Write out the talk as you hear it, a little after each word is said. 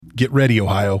Get ready,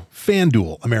 Ohio.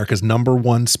 FanDuel, America's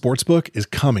 #1 sportsbook, is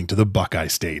coming to the Buckeye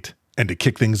State. And to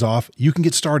kick things off, you can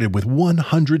get started with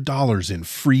 $100 in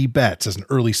free bets as an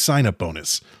early sign-up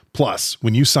bonus. Plus,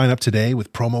 when you sign up today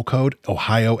with promo code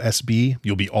OhioSB,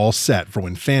 you'll be all set for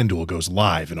when FanDuel goes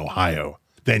live in Ohio.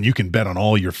 Then you can bet on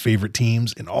all your favorite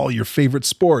teams and all your favorite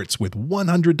sports with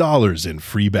 $100 in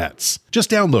free bets.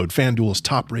 Just download FanDuel's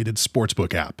top-rated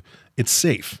sportsbook app. It's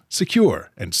safe,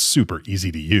 secure, and super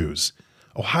easy to use.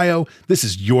 Ohio, this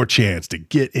is your chance to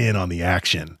get in on the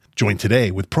action. Join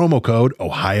today with promo code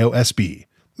OhioSB.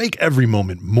 Make every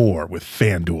moment more with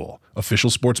FanDuel, official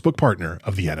sportsbook partner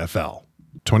of the NFL.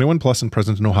 21 plus and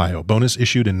present in Ohio. Bonus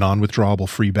issued in non-withdrawable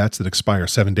free bets that expire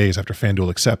 7 days after FanDuel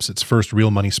accepts its first real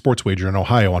money sports wager in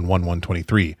Ohio on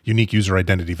 1/1/23. Unique user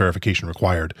identity verification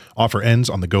required. Offer ends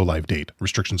on the go-live date.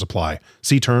 Restrictions apply.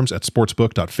 See terms at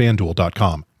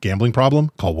sportsbook.fanduel.com. Gambling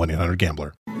problem? Call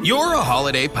 1-800-GAMBLER. You're a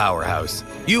holiday powerhouse.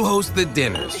 You host the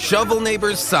dinners, shovel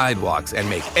neighbors' sidewalks, and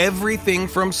make everything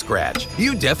from scratch.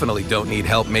 You definitely don't need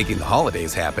help making the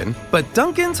holidays happen. But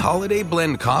Dunkin's Holiday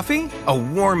Blend Coffee? A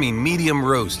warming medium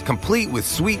roast complete with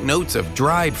sweet notes of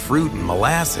dried fruit and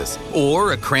molasses.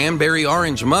 Or a cranberry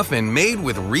orange muffin made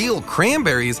with real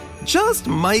cranberries just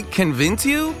might convince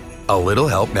you a little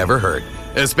help never hurt.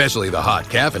 Especially the hot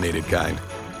caffeinated kind.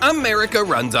 America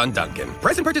runs on Dunkin'.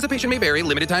 Price and participation may vary.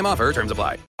 Limited time offer. Terms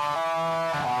apply.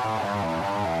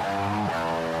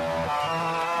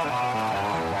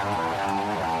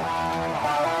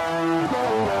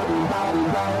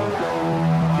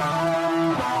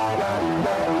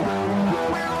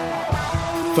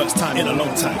 First time in a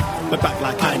long time, but back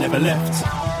like I never left.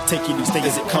 Taking each day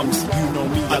as it comes. You know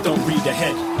me, I don't read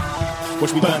ahead.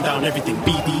 Watch me burn down everything,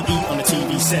 BDE on the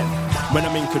TV set. When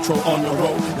I'm in control on the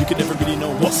road, you can never really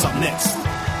know what's up next.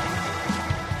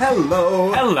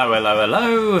 Hello.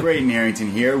 Hello. Braden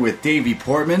Harrington here with Davey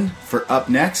Portman for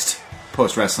upNXT,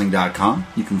 postwrestling.com.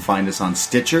 You can find us on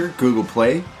Stitcher, Google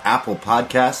Play, Apple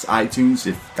Podcasts, iTunes,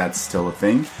 if that's still a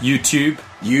thing. YouTube,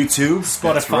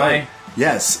 Spotify. That's right.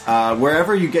 Yes,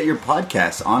 wherever you get your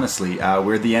podcasts, honestly.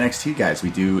 We're the NXT guys. We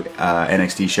do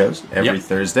NXT shows every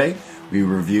Thursday. We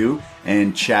review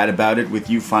and chat about it with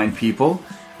you fine people.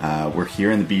 We're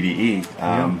here in the BDE.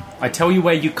 I tell you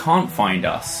where you can't find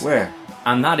us. Where?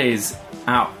 And that is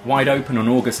out wide open on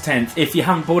August 10th if you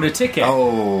haven't bought a ticket.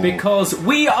 Oh. Because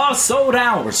we are sold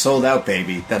out. We're sold out,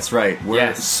 baby. That's right.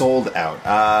 We're sold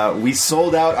out. We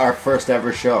sold out our first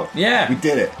ever show. Yeah. We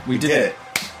did it. We did it.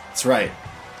 That's right.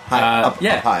 Hi. Up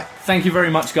high. Thank you very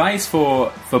much, guys,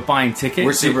 for buying tickets.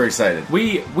 We're super excited.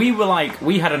 We were like,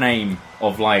 we had an aim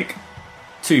of like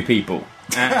 2 people.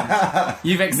 And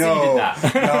you've exceeded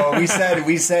that. No, we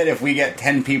said if we get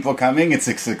 10 people coming, it's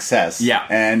a success. Yeah.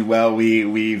 And well,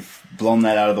 we've blown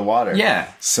that out of the water. Yeah.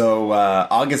 So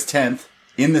August 10th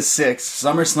in the 6th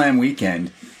SummerSlam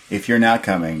weekend. If you're not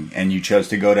coming and you chose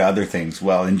to go to other things,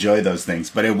 well, enjoy those things.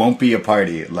 But it won't be a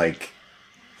party like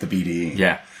the BDE.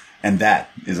 Yeah. And that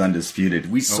is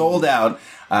undisputed. We sold out.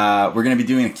 We're going to be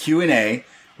doing a Q&A.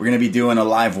 We're going to be doing a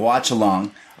live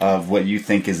watch-along of what you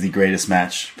think is the greatest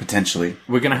match, potentially.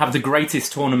 We're going to have the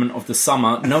greatest tournament of the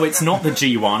summer. No, it's not the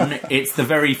G1. It's the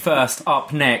very first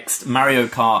upNXT Mario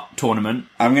Kart tournament.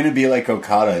 I'm going to be like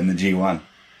Okada in the G1.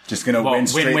 Just going to win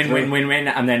straight through. Win,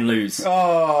 and then lose.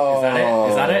 Oh.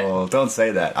 Is that it? Don't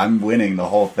say that. I'm winning the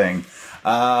whole thing.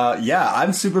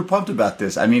 I'm super pumped about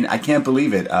this. I mean, I can't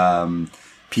believe it.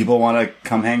 People want to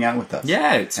come hang out with us.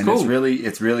 Yeah, it's and cool.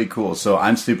 It's really cool. So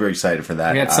I'm super excited for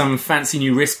that. We had some fancy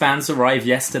new wristbands arrive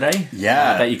yesterday.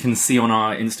 Yeah. That you can see on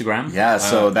our Instagram. Yeah,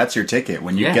 so that's your ticket.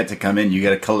 When you get to come in, you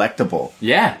get a collectible.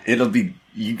 Yeah.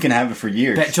 You can have it for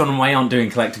years. Bet John and Way aren't doing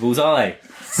collectibles, are they?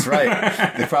 That's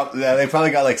right. they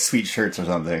probably got like sweet shirts or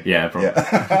something. Yeah, probably.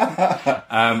 Yeah.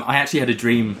 I actually had a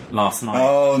dream last night.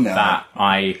 Oh, no. That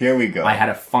Here we go. I had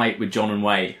a fight with John and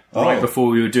Way right before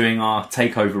we were doing our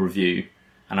takeover review.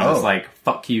 And I was like,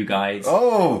 fuck you guys.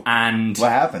 Oh. And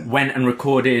what happened? Went and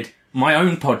recorded my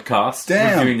own podcast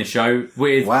reviewing the show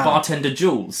with bartender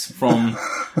Jules from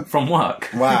work.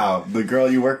 Wow. The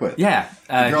girl you work with. Yeah.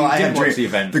 The girl I have watch the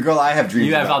event. The girl I have dreams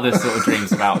You have about. other sort of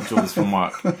dreams about Jules from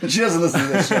work. She doesn't listen to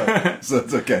this show, so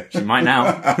it's okay. She might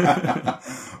now.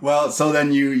 Well, so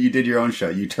then you did your own show.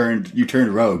 You turned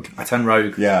rogue. I turned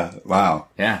rogue. Yeah. Wow.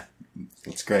 Yeah.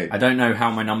 That's great. I don't know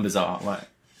how my numbers are. Like,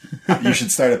 you should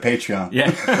start a Patreon.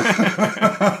 Yeah.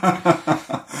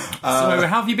 So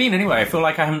how have you been anyway? I feel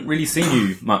like I haven't really seen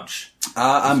you much.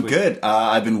 I'm good.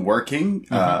 I've been working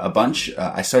a bunch.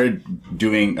 I started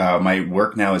doing my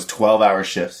work now is 12-hour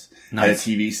shifts at a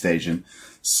TV station.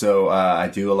 So I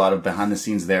do a lot of behind the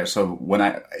scenes there. So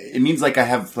it means like I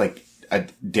have like a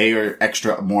day or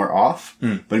extra more off,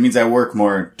 but it means I work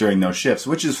more during those shifts,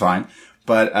 which is fine.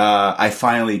 But I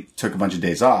finally took a bunch of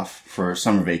days off for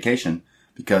summer vacation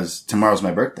because tomorrow's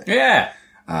my birthday. Yeah.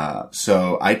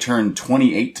 So I turn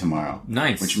 28 tomorrow.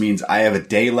 Nice. Which means I have a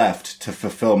day left to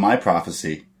fulfill my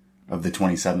prophecy of the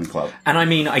 27 Club. And I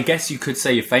mean, I guess you could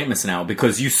say you're famous now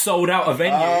because you sold out a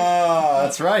venue. Oh,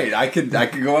 that's right. I could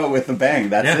go out with a bang.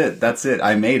 That's it.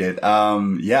 I made it.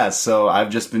 So I've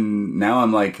just been, now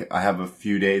I'm like, I have a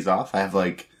few days off. I have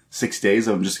like 6 days.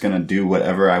 I'm just going to do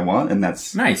whatever I want. And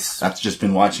that's nice. That's just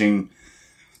been watching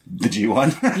the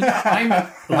G1.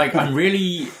 I'm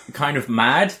really kind of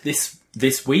mad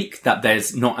this week that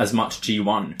there's not as much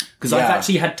G1 because I've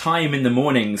actually had time in the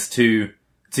mornings to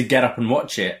get up and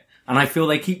watch it. And I feel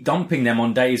they keep dumping them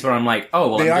on days where I'm like, oh,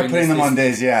 well, they are putting them on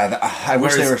days, yeah. I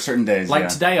wish there were certain days, like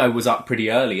today I was up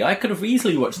pretty early. I could have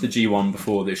easily watched the G1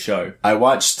 before this show.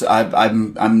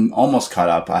 I'm almost caught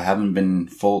up. I haven't been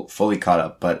fully caught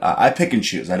up, but I pick and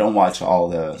choose. I don't watch all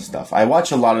the stuff. I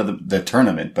watch a lot of the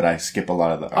tournament, but I skip a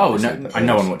lot of the... Oh,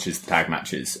 no one watches the tag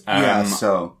matches.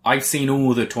 So... I've seen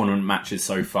all the tournament matches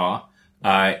so far.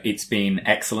 It's been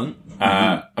excellent.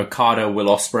 Okada Will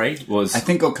Ospreay was... I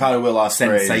think Okada Will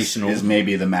Ospreay sensational. Is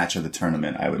maybe the match of the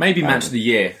tournament. Maybe match of the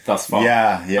year thus far.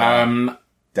 Yeah.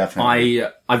 Definitely.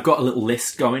 I've got a little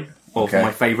list going of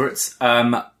my favourites.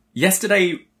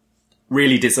 Yesterday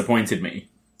really disappointed me.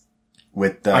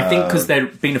 I think because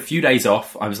there'd been a few days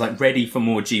off, I was like ready for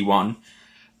more G1,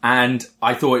 and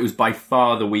I thought it was by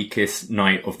far the weakest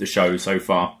night of the show so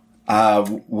far.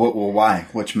 Why?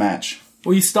 Which match?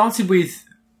 Well, you started with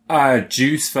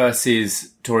Juice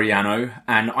versus Toriano,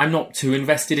 and I'm not too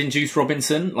invested in Juice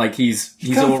Robinson. Like, he's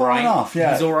all right.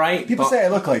 He's all right. People say I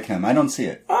look like him. I don't see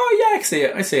it. Oh, yeah,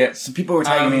 I see it. So people were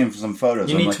tagging me in for some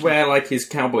photos. You need to wear, like, his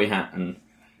cowboy hat.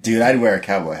 Dude, I'd wear a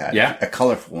cowboy hat. Yeah? A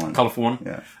colourful one.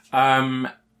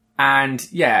 Yeah. And,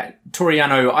 yeah,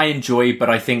 Toriano I enjoy, but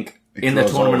I think in the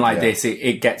tournament like this,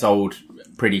 it gets old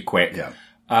pretty quick.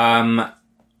 Yeah.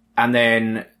 And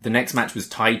then the next match was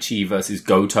Tai Chi versus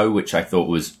Goto, which I thought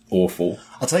was awful.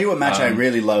 I'll tell you what match I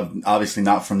really loved, obviously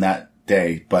not from that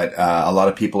day, but a lot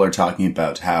of people are talking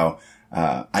about how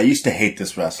I used to hate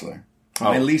this wrestler.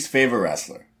 My least favorite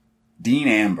wrestler, Dean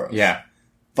Ambrose. Yeah.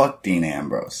 Fuck Dean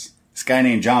Ambrose. This guy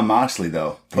named John Moxley,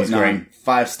 though, putting on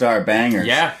 5-star bangers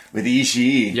with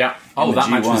Ishii. Yeah. Oh, that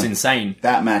match was insane.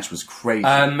 That match was crazy.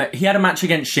 He had a match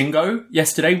against Shingo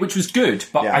yesterday, which was good.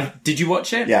 But did you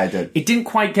watch it? Yeah, I did. It didn't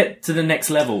quite get to the next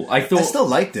level. I still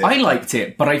liked it. I liked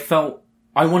it, but I felt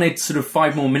I wanted sort of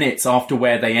 5 more minutes after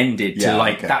where they ended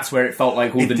that's where it felt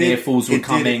like all the near falls were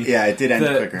coming. It did end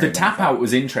quicker. The tap out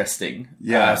was interesting.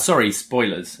 Yeah. Sorry,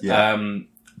 spoilers. Yeah.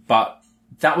 But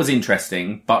that was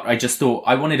interesting, but I just thought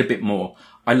I wanted a bit more.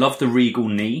 I love the regal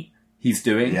knee he's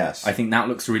doing. Yes. I think that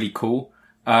looks really cool.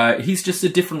 He's just a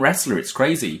different wrestler. It's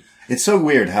crazy. It's so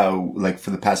weird how, like, for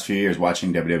the past few years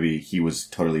watching WWE, he was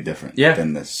totally different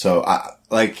than this. So,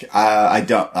 I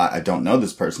don't know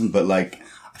this person, but, like,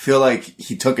 I feel like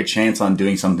he took a chance on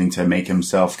doing something to make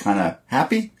himself kind of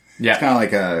happy. Yeah. It's kind of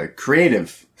like a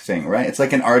creative thing, right? It's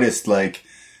like an artist, like,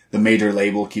 the major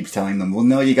label keeps telling them, well,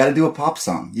 no, you gotta do a pop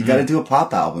song. You gotta do a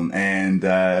pop album. And,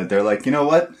 they're like, you know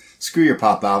what? Screw your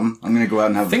pop album. I'm gonna go out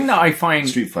and have a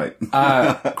street fight.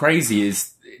 Crazy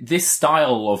is this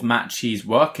style of match he's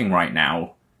working right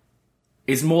now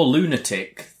is more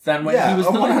lunatic than when he was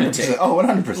the 100%. lunatic. Oh,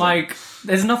 100%. Like,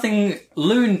 there's nothing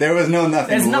There was nothing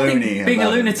There's nothing loony being a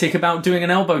about lunatic about doing an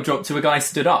elbow drop to a guy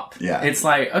stood up. Yeah. It's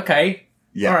like, okay.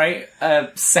 Yeah. All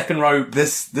right. Second row.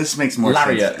 This makes more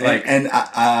lariat, sense. And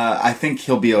I think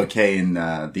he'll be okay in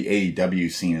the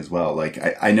AEW scene as well. Like,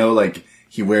 I know, like,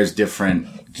 he wears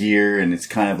different gear and it's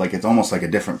kind of like, it's almost like a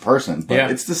different person,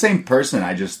 but it's the same person.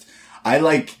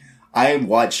 I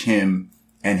watch him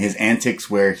and his antics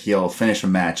where he'll finish a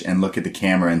match and look at the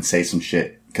camera and say some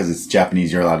shit because it's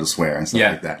Japanese. You're allowed to swear and stuff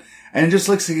like that. And it just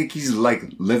looks like he's like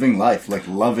living life, like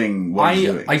loving what he's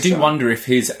doing. I do wonder if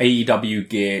his AEW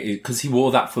gear, because he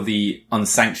wore that for the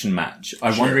unsanctioned match.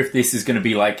 I wonder if this is going to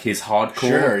be like his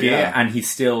hardcore gear and he's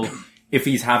still, if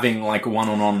he's having like a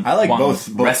one-on-one. I like both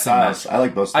styles. Match. I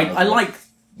like both styles. I like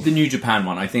the New Japan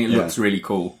one. I think it looks really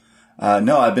cool.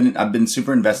 No, I've been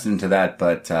super invested into that,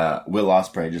 but Will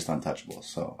Ospreay just untouchable.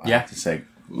 So I have to say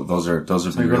those are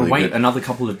so been really wait good. Another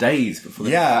couple of days before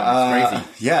the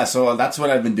crazy. So that's what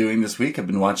I've been doing this week. I've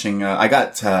been watching. I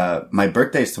got my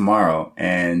birthday's tomorrow,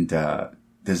 and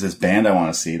there's this band I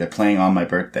want to see. They're playing on my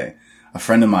birthday. A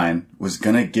friend of mine was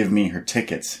gonna give me her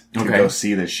tickets to go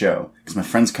see this show because my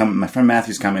friend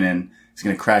Matthew's coming in. He's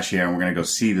gonna crash here, and we're gonna go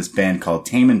see this band called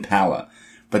Tame Impala,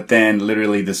 But then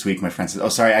literally this week, my friend said, "Oh,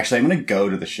 sorry, actually, I'm going to go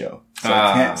to the show. So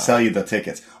I can't sell you the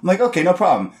tickets." I'm like, okay, no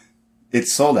problem.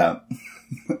 It's sold out.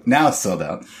 Now it's sold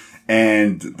out.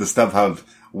 And the StubHub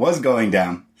was going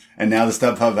down. And now the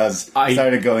StubHub has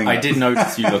started going up. I did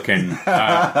notice you looking.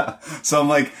 So I'm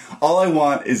like, all I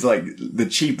want is like the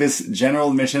cheapest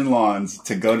general admission lawns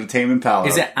to go to Tame Impala.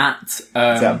 Is it at... It's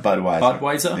at Budweiser.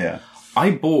 Budweiser? Yeah.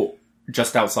 I bought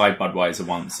just outside Budweiser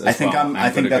once as I think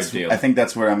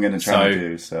that's where I'm going to try to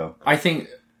do, so. I think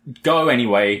go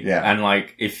anyway. Yeah. And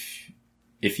like, if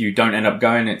you don't end up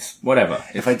going, it's whatever.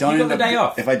 If I don't end up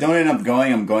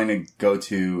going, I'm going to go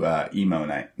to emo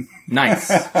night.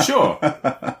 Nice. Sure.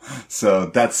 So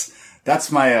that's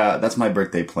my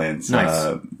birthday plans.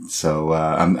 Nice.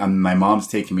 My mom's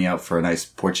taking me out for a nice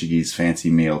Portuguese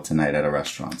fancy meal tonight at a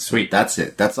restaurant. So sweet. That's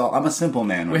it. That's all. I'm a simple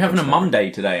man. We're having a mum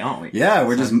day today, aren't we? Yeah,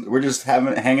 we're just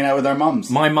hanging out with our mums.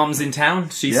 My mum's in town.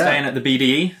 She's staying at the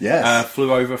BDE. Yes.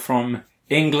 Flew over from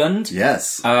England.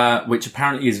 Yes. Which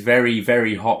apparently is very,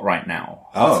 very hot right now.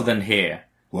 Hotter than here.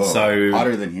 Whoa. So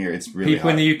hotter than here. It's really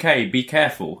people hot. in the UK, be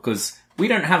careful, because we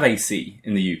don't have AC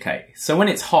in the UK. So when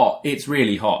it's hot, it's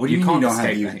really hot. What do you mean can't you don't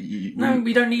escape have it. No,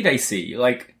 we don't need AC.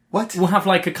 Like, what? We'll have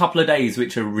like a couple of days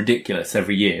which are ridiculous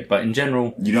every year, but in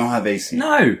general... You don't have AC?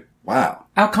 No. Wow.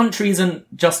 Our country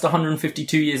isn't just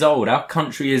 152 years old. Our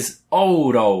country is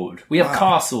old. We have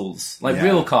castles, like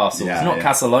real castles, not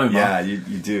Casa Loma. Yeah, you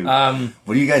do.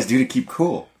 What do you guys do to keep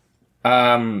cool?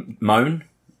 Moan.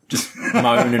 Just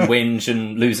moan and whinge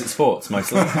and lose at sports,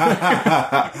 mostly.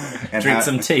 Drink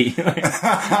some tea.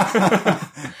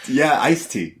 Yeah,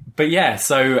 iced tea. But yeah,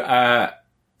 so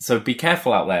be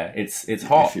careful out there. It's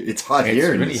hot. It's hot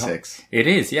here in the six. It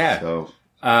is, yeah. So,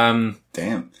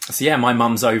 damn. So yeah, my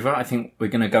mum's over. I think we're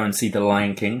going to go and see The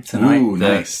Lion King tonight. Ooh,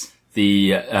 nice.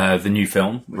 The new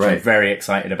film, which I'm very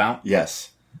excited about.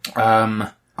 Yes.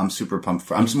 I'm super pumped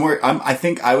for. I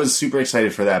think I was super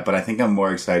excited for that, but I think I'm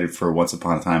more excited for Once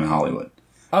Upon a Time in Hollywood.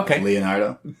 Okay.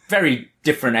 Leonardo. Very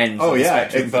different ends of the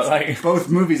spectrum, but like both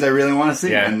movies I really want to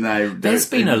see. Yeah. And there's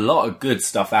been a lot of good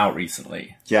stuff out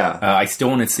recently. Yeah. I still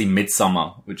want to see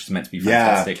Midsommar, which is meant to be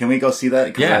fantastic. Yeah. Can we go see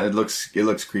that? Yeah. It looks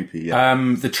creepy.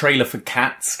 Yeah. The trailer for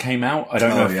Cats came out. I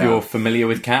don't know if you're familiar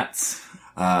with Cats.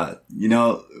 I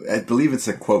believe it's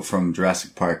a quote from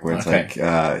Jurassic Park where it's like,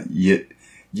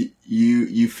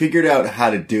 you figured out how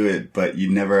to do it, but you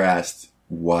never asked,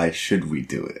 why should we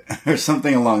do it? Or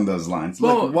something along those lines.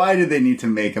 Well, like, why did they need to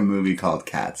make a movie called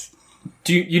Cats?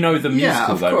 Do you know the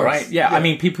musical though, course. right? Yeah, I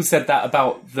mean, people said that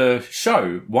about the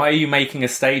show. Why are you making a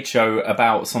stage show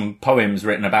about some poems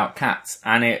written about cats?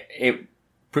 And it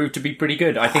proved to be pretty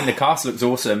good. I think the cast looks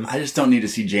awesome. I just don't need to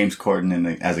see James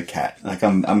Corden as a cat. Like,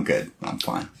 I'm good. I'm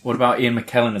fine. What about Ian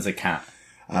McKellen as a cat?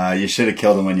 You should have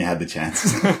killed him when you had the chance.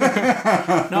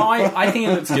 No, I think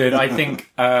it looks good. I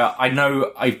think, I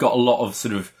know I've got a lot of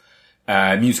sort of,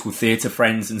 musical theatre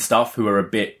friends and stuff who are a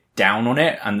bit down on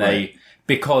it, and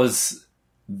because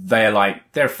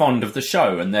they're fond of the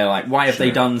show, and they're like, why have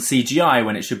they done CGI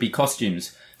when it should be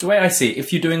costumes? The way I see it,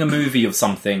 if you're doing a movie of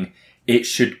something, it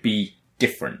should be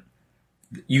different.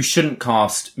 You shouldn't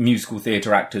cast musical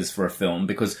theatre actors for a film,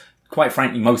 because quite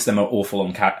frankly, most of them are awful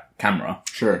on camera.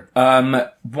 Sure.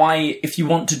 Why, if you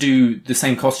want to do the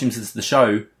same costumes as the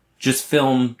show, just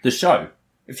film the show.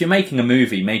 If you're making a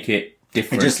movie, make it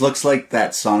different. It just looks like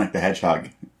that Sonic the Hedgehog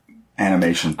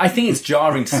animation. I think it's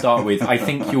jarring to start with. I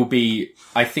think it'll be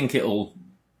good.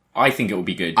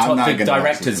 The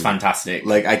director's fantastic.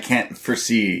 Like, I can't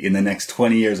foresee in the next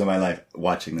 20 years of my life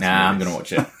watching this movie. I'm going to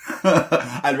watch it.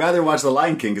 I'd rather watch The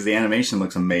Lion King because the animation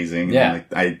looks amazing. Yeah. And,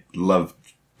 I love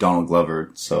Donald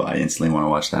Glover, so I instantly want to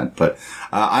watch that. But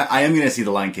I am going to see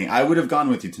The Lion King. I would have gone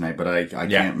with you tonight, but I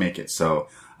can't make it. So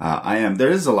I am.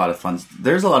 There's a lot of fun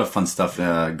stuff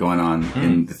going on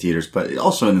in the theaters, but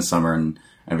also in the summer and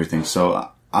everything. So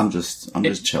I'm just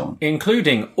chilling,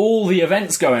 including all the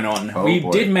events going on. We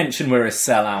did mention we're a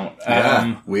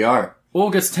sellout. We are.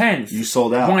 August 10th. You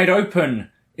sold out. Wide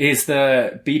Open is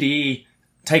the BDE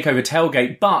Takeover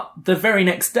tailgate, but the very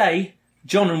next day,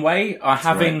 John and Way are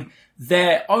having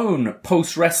their own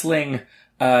post-wrestling,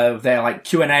 their like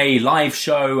Q&A live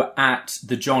show at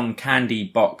the John Candy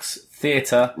Box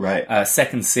Theatre,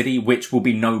 Second City, which will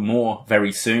be no more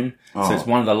very soon. So it's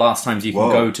one of the last times you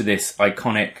can go to this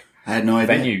iconic I had no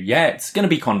idea. venue. Yeah, it's going to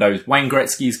be condos. Wayne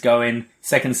Gretzky's going,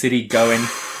 Second City going.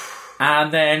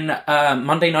 And then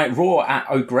Monday Night Raw at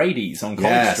O'Grady's on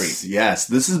Cold Street. Yes,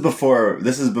 this is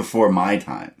before my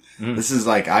time. This is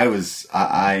like I was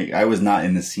not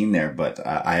in the scene there, but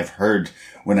I have heard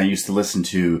when I used to listen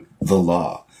to The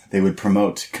Law, they would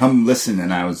promote "Come listen,"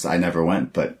 and I never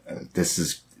went, but this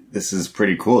is this is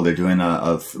pretty cool. They're doing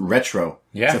a retro.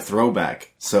 Yeah. It's a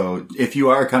throwback. So if you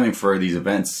are coming for these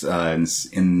events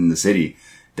in the city,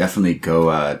 definitely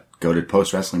go to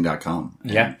postwrestling.com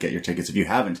and get your tickets if you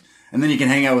haven't. And then you can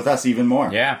hang out with us even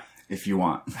more. Yeah. If you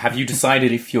want. Have you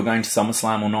decided if you're going to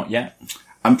SummerSlam or not yet?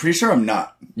 I'm pretty sure I'm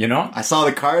not. You're not? I saw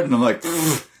the card and I'm like,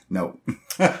 no.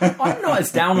 I'm not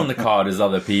as down on the card as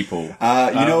other people. You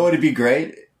know what would be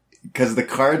great? Because the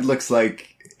card looks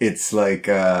like it's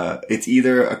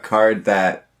either a card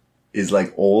that is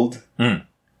like old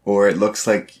or it looks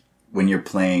like when you're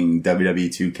playing WWE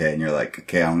 2K and you're like,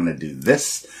 okay, I'm going to do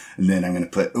this. And then I'm going to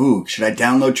put, should I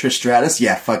download Trish Stratus?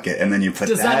 Yeah, fuck it. And then you put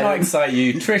Does that not excite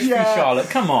you? Trish v. Charlotte,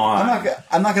 come on.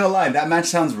 I'm not going to lie. That match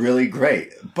sounds really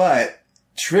great. But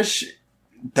Trish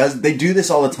they do this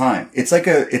all the time. It's like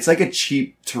a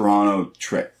cheap Toronto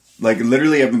trick. Like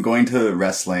literally I've been going to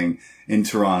wrestling in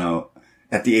Toronto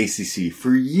at the ACC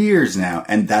for years now.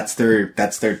 And that's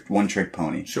their one trick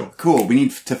pony. Sure. Cool. We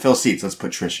need to fill seats. Let's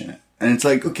put Trish in it. And it's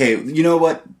like, okay, you know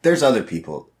what? There's other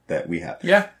people that we have.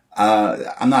 Yeah.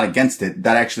 I'm not against it.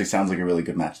 That actually sounds like a really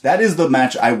good match. That is the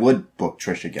match I would book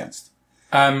Trish against.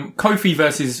 Kofi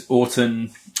versus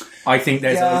Orton. I think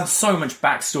there's so much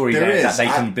backstory there that they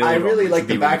can build. I really on, like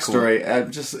the backstory. Really cool.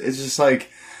 It's just like,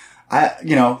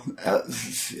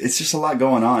 it's just a lot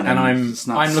going on. And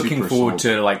I'm looking forward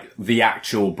to like the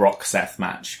actual Brock Seth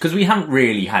match because we haven't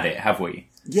really had it, have we?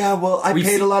 Yeah, well, I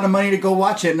paid a lot of money to go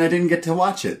watch it, and I didn't get to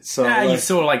watch it. So you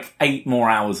saw like 8 more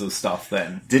hours of stuff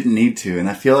then. Didn't need to, and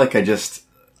I feel like I just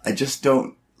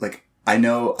don't like. I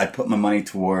know I put my money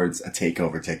towards a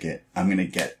takeover ticket. I'm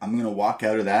gonna walk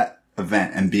out of that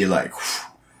event and be like,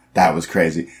 that was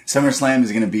crazy. SummerSlam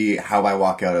is gonna be how I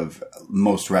walk out of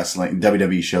most wrestling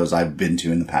WWE shows I've been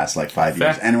to in the past like 5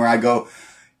 years, and where I go,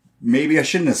 maybe I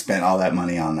shouldn't have spent all that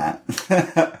money on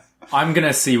that. I'm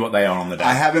gonna see what they are on the day.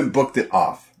 I haven't booked it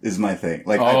off, is my thing.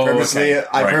 Like, I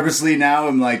purposely now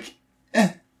am like,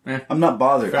 I'm not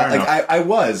bothered. I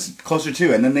was closer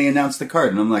to, and then they announced the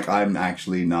card, and I'm like, I'm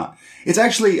actually not. It's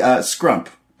actually, Scrump,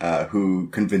 who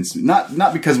convinced me,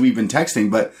 not because we've been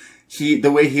texting, but the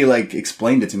way he, like,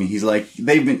 explained it to me, he's like,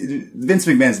 Vince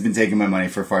McMahon's been taking my money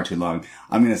for far too long.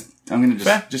 I'm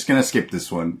just gonna skip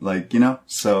this one. Like,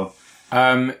 so.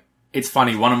 It's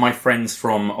funny, one of my friends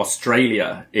from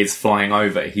Australia is flying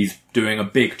over. He's doing a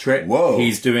big trip. Whoa.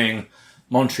 He's doing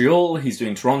Montreal, he's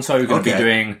doing Toronto, going to be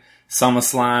doing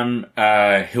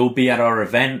SummerSlam. He'll be at our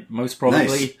event, most probably.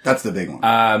 Nice. That's the big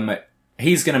one.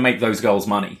 He's going to make those girls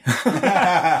money. He's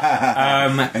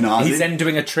then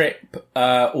doing a trip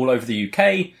all over the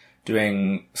UK,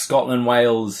 doing Scotland,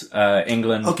 Wales,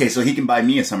 England. Okay, so he can buy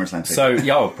me a SummerSlam ticket.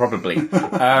 So, probably.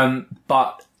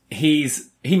 But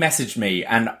he messaged me,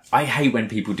 and I hate when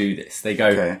people do this. They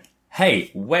go,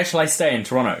 hey, where shall I stay in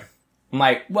Toronto? I'm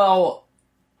like, well,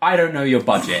 I don't know your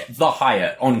budget. The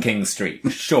Hyatt on King Street.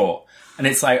 Sure. And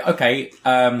it's like, okay.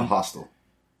 A hostel.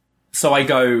 So I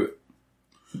go,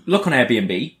 look on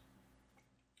Airbnb,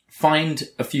 find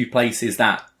a few places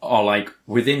that are like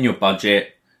within your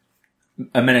budget,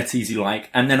 amenities you like,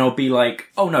 and then I'll be like,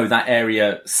 oh no, that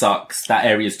area sucks. That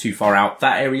area's too far out.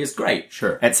 That area's great.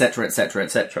 Sure. Etc., etc.,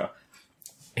 etc.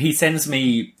 He sends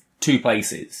me 2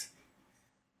 places.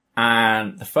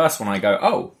 And the first one I go,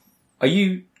 oh, are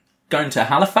you going to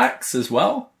Halifax as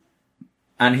well?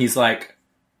 And he's like,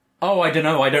 oh, I don't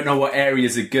know. I don't know what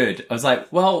areas are good. I was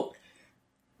like, well,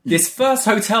 this first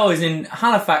hotel is in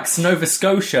Halifax, Nova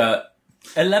Scotia,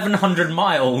 1,100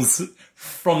 miles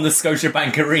from the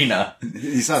Scotiabank Arena.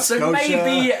 So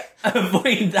maybe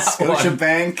avoid that one.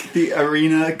 Scotiabank, the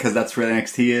arena, because that's where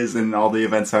NXT is and all the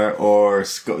events are, or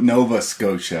Nova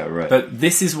Scotia, right? But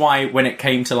this is why when it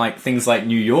came to like things like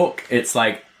New York, it's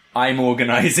like, I'm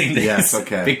organising this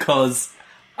because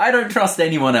I don't trust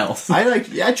anyone else.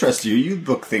 I trust you. You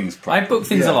book things properly. I book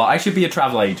things a lot. I should be a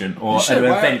travel agent or an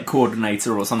event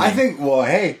coordinator or something. I think, well,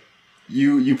 hey,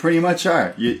 you pretty much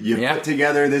are. You put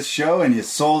together this show and you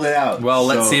sold it out. Well,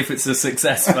 let's see if it's a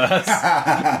success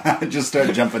first. Just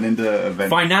start jumping into events.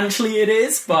 Financially it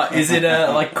is, but is it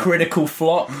a like critical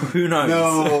flop? Who knows?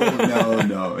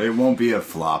 No. It won't be a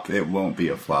flop. It won't be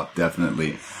a flop,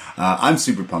 definitely. I'm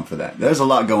super pumped for that. There's a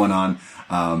lot going on.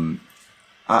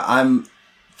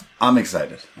 I'm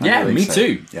excited. I'm really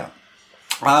excited. Too. Yeah.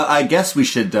 I guess we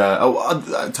should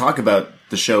talk about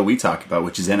the show we talk about,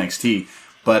 which is NXT.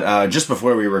 But just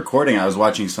before we were recording, I was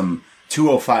watching some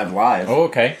 205 Live. Oh,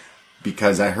 okay.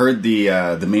 Because I heard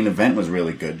the main event was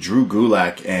really good. Drew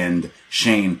Gulak and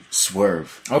Shane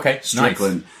Swerve. Okay,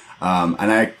 Strickland. Nice.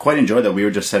 And I quite enjoyed that. We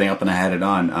were just setting up and I had it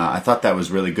on. I thought that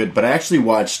was really good. But I actually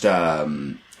watched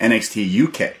NXT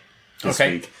UK this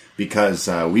week. because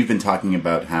we've been talking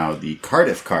about how the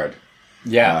Cardiff card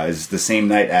is the same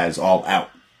night as All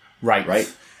Out.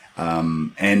 Right?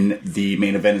 And the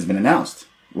main event has been announced.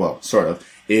 Well, sort of.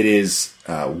 It is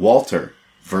Walter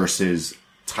versus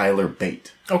Tyler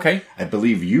Bate. Okay. I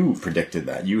believe you predicted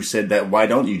that. You said that, why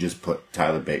don't you just put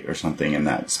Tyler Bate or something in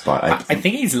that spot? I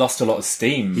think he's lost a lot of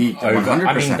steam over. 100%.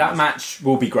 I mean, that match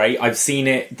will be great. I've seen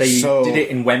it. They did it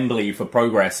in Wembley for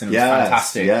Progress, and it was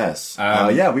fantastic. Yes.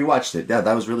 We watched it. Yeah,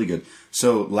 that was really good.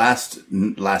 So last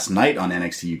night on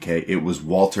NXT UK, it was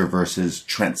Walter versus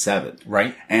Trent Seven.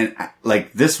 Right. And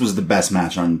this was the best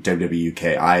match on WWE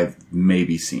UK I've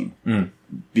maybe seen.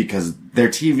 Because their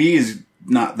TV is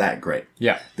not that great.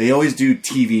 Yeah. They always do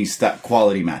TV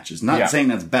quality matches. Not saying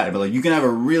that's bad, but you can have a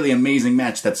really amazing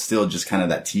match that's still just kind of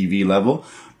that TV level.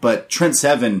 But Trent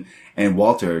Seven and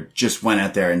Walter just went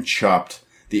out there and chopped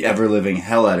the ever-living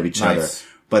hell out of each other.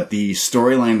 But the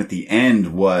storyline at the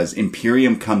end was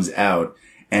Imperium comes out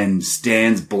and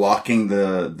stands blocking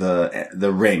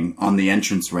the ring on the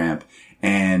entrance ramp,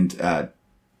 and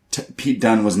Pete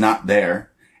Dunne was not there,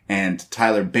 and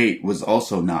Tyler Bate was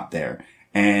also not there.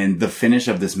 And the finish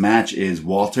of this match is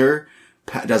Walter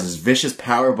does this vicious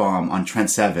powerbomb on Trent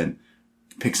Seven,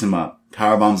 picks him up,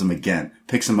 powerbombs him again,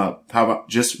 picks him up,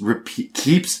 just repeat,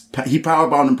 he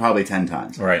powerbombed him probably 10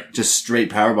 times. Right. Just straight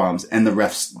powerbombs, and the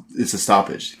refs, it's a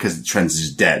stoppage because Trent's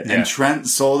just dead. Yeah. And Trent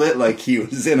sold it like he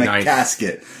was in a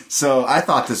casket. So I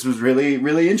thought this was really,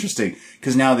 really interesting,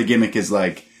 because now the gimmick is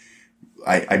like,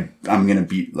 I'm gonna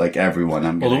beat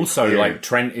everyone.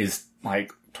 Trent is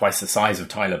twice the size of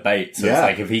Tyler Bate. So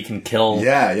it's if he can kill...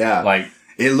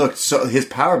 it looked so... His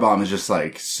powerbomb is just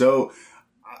so...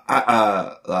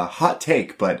 hot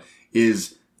take, but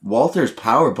is Walter's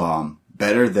powerbomb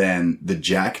better than the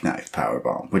jackknife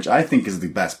powerbomb, which I think is the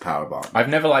best powerbomb? I've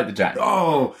never liked the jackknife.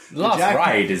 Oh! The Last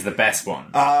Ride is the best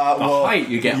one. Height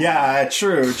you get... Yeah,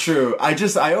 true.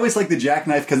 I always like the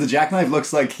jackknife, because the jackknife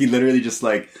looks like he literally just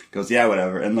goes, yeah,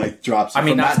 whatever, and drops it. I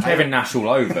mean, that's Kevin Nash all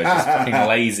over, just fucking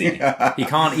lazy. He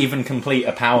can't even complete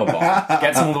a powerbomb.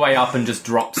 Gets them all the way up and just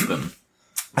drops them.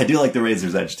 I do like the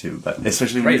Razor's Edge too, but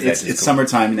especially when it's cool.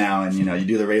 Summertime now, and you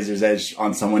do the Razor's Edge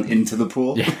on someone into the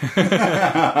pool.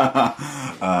 Yeah.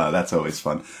 That's always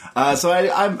fun. So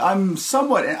I'm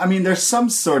somewhat. I mean, there's some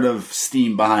sort of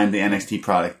steam behind the NXT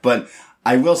product, but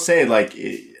I will say,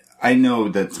 I know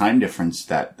the time difference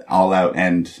that All Out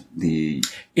and the.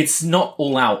 It's not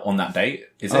All Out on that date,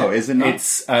 is it? Oh, is it not?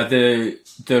 It's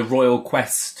the Royal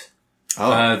Quest.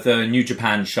 The New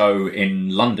Japan show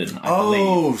in London, I believe.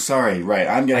 Oh, sorry. Right.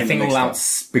 I think All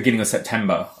Out's beginning of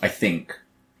September, I think.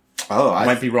 Oh, I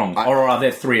might be wrong. Or are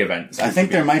there 3 events? I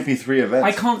think there might be 3 events.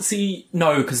 I can't see...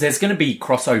 No, because there's going to be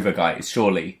crossover guys,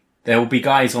 surely. There will be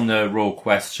guys on the Royal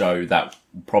Quest show that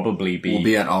will probably be... Will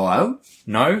be at All Out?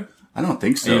 No? I don't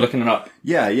think so. Are you looking it up?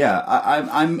 Yeah.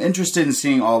 I'm interested in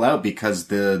seeing All Out, because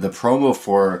the promo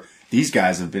for... These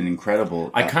guys have been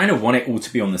incredible. I kind of want it all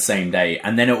to be on the same day,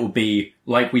 and then it will be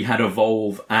like we had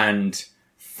Evolve and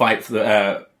Fight for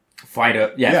the Fight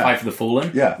for the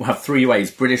Fallen. Yeah, we'll have 3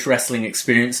 ways. British Wrestling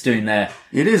Experience doing their.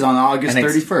 It is on August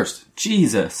 31st.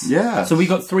 Jesus. Yeah. So we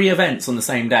got 3 events on the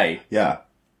same day. Yeah.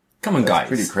 Come on, guys.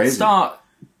 Pretty crazy. Start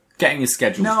getting your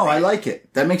schedule. No, I like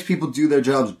it. That makes people do their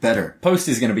jobs better. Post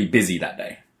is going to be busy that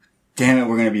day. Damn it,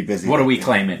 we're going to be busy. What are we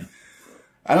claiming?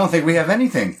 I don't think we have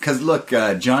anything. Because, look,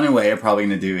 John and Way are probably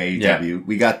going to do AEW. Yeah.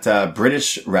 We got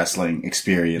British Wrestling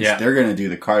Experience. Yeah. They're going to do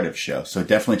the Cardiff show. So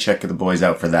definitely check the boys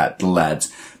out for that, the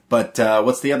lads. But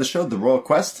what's the other show? The Royal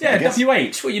Quest? Yeah,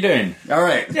 WH. What are you doing? All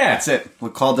right. Yeah. That's it. We'll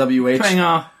call WH. Putting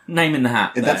our name in the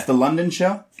hat. That's the London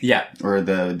show? Yeah. Or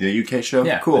the UK show?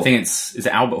 Yeah. Cool. I think is it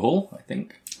Albert Hall? I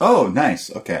think. Oh,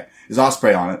 nice. Okay. Is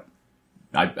Ospreay on it?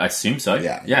 I assume so.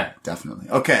 Yeah, definitely.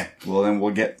 Okay, well then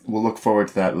we'll look forward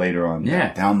to that later on.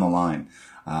 Yeah, down the line.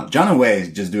 John and Way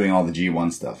is just doing all the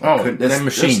G1 stuff. They're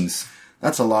machines.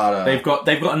 That's a lot of. They've got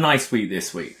a nice week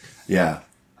this week. Yeah.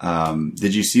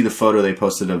 Did you see the photo they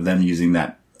posted of them using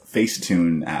that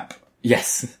Facetune app?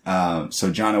 Yes.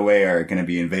 So John and Way are going to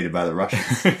be invaded by the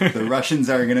Russians. The Russians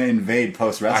are going to invade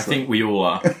post wrestling. I think we all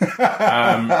are.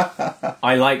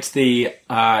 I liked the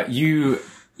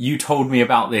You told me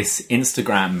about this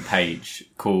Instagram page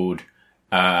called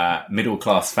Middle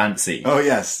Class Fancy. Oh,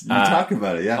 yes. You talk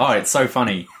about it, yeah. Oh, it's so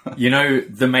funny.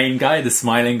 The main guy, the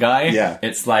smiling guy? Yeah.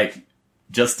 It's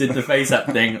just did the face up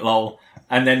thing, lol.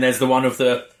 And then there's the one of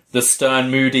the stern,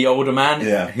 moody older man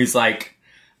who's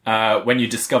when you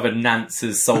discovered Nance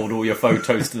has sold all your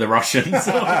photos to the Russians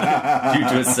due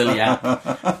to a silly app.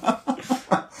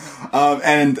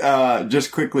 And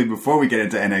just quickly before we get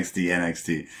into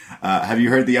NXT, have you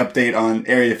heard the update on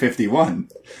Area 51?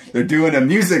 They're doing a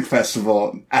music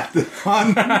festival at the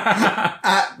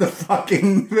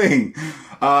fucking thing.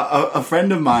 A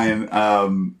friend of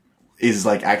mine is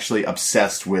like actually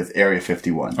obsessed with Area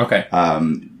 51. Okay.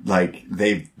 Like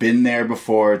they've been there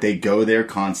before. They go there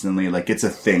constantly. Like it's a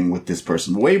thing with this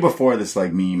person way before this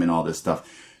like meme and all this stuff.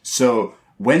 So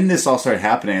when this all started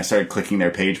happening, I started clicking their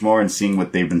page more and seeing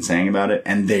what they've been saying about it.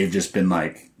 And they've just been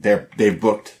like, they've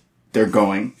booked, they're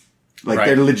going. Like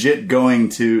they're legit going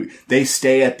to, they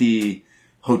stay at the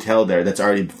hotel there that's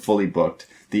already fully booked.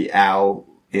 The Al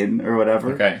Inn or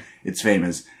whatever. Okay. It's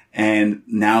famous. And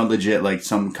now legit like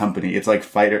some company, it's like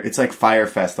Fyre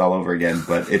Fest all over again,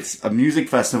 but it's a music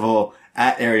festival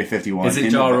at Area 51. Is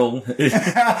it Ja Rule?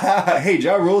 Hey,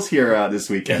 Ja Rule's here this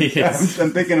weekend. Yes.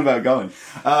 I'm thinking about going.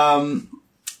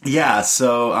 Yeah,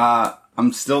 so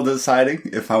I'm still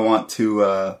deciding if I want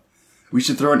to, we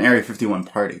should throw an Area 51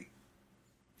 party.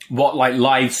 What, like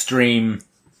live stream,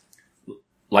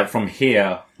 like from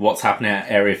here, what's happening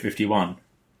at Area 51?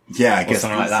 Yeah, I guess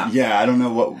something like that. Yeah, I don't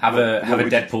know what. Have a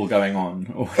Deadpool going on.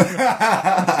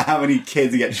 How many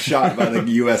kids get shot by the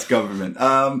U.S. government?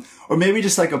 Or maybe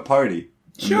just like a party.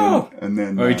 Sure. And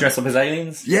then or we dress up as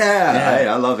aliens. Yeah. Hey,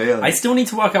 I love aliens. I still need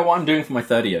to work out what I'm doing for my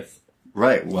 30th.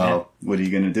 Right. Well, What are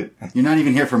you gonna do? You're not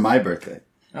even here for my birthday.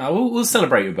 We'll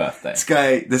celebrate your birthday.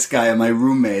 This guy, my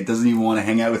roommate, doesn't even want to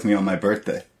hang out with me on my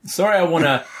birthday. Sorry, I want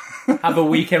to have a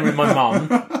weekend with my mum,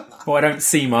 who I don't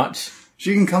see much.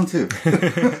 She can come too.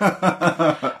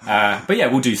 But yeah,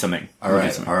 we'll do something. All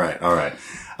right.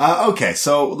 Okay,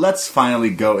 so let's finally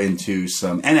go into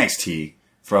some NXT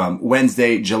from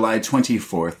Wednesday, July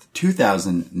 24th,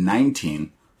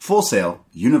 2019. Full Sail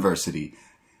University.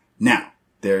 Now,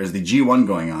 there's the G1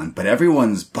 going on, but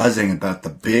everyone's buzzing about the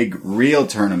big real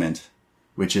tournament,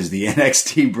 which is the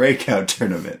NXT Breakout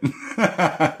Tournament.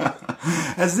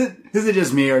 Is it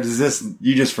just me, or does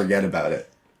you just forget about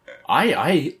it?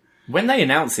 When they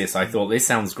announced this, I thought, this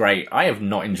sounds great. I have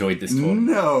not enjoyed this tournament.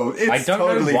 No, it's I don't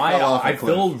totally know why. fell off a I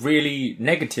cliff. feel really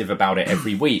negative about it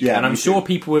every week. Yeah, and I'm me sure too.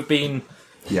 people have been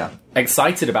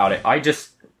excited about it.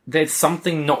 There's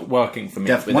something not working for me.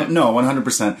 No,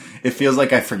 100%. It feels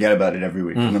like I forget about it every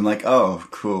week. And I'm like, oh,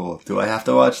 cool. Do I have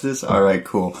to watch this? All right,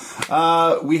 cool.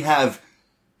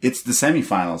 It's the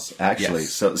semifinals, actually.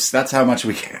 Yes. So that's how much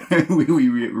we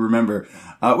remember,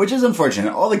 which is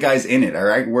unfortunate. All the guys in it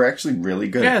were actually really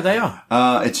good. Yeah, they are.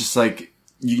 It's just like,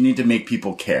 you need to make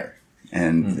people care.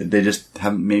 And they just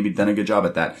haven't maybe done a good job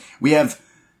at that. We have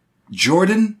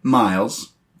Jordan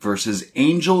Miles versus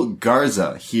Angel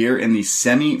Garza here in the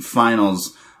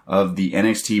semifinals of the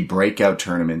NXT Breakout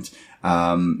Tournament.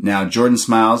 Now, Jordan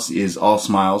Miles is all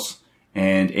smiles,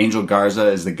 and Angel Garza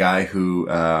is the guy who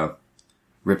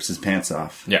rips his pants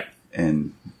off. Yeah.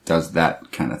 And does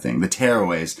that kind of thing. The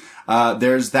tearaways.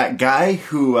 There's that guy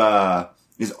who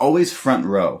is always front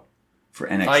row for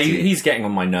NXT. He's getting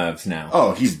on my nerves now.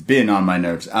 Oh, he's been on my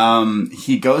nerves.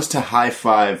 He goes to high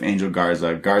five Angel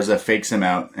Garza. Garza fakes him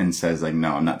out and says, like,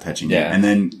 no, I'm not touching you. And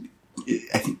then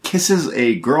I think kisses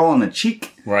a girl on the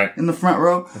cheek in the front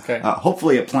row. Okay.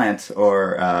 Hopefully a plant,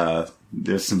 or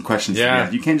there's some questions to be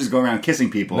asked. You can't just go around kissing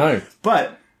people. No.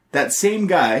 But that same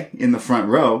guy in the front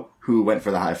row who went for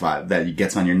the high five that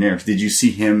gets on your nerves, did you see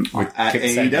him at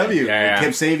AEW?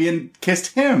 Kip Sabian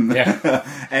kissed him. Yeah.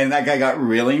 And that guy got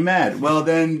really mad. Well,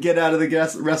 then get out of the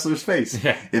wrestler's face,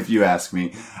 if you ask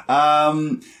me.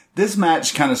 This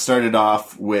match kind of started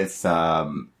off with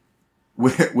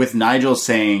Nigel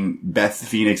saying Beth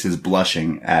Phoenix is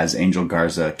blushing as Angel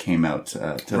Garza came out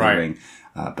to the ring.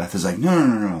 Beth is like,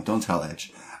 no, don't tell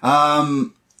Edge.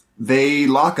 They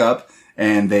lock up.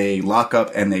 And they lock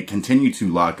up, and they continue to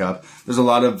lock up. There's a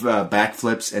lot of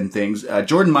backflips and things.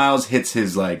 Jordan Miles hits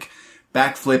his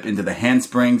backflip into the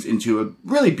handsprings into a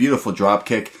really beautiful drop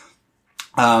kick.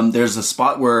 There's a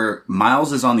spot where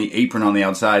Miles is on the apron on the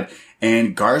outside,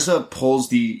 and Garza pulls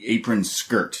the apron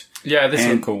skirt. Yeah, this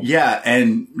is cool. Yeah,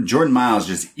 and Jordan Miles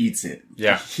just eats it.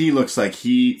 Yeah. He looks like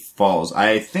he falls.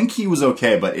 I think he was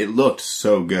okay, but it looked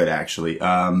so good, actually.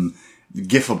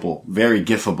 Gifable, very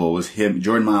gifable was him,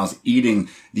 Jordan Miles eating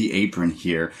the apron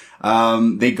here.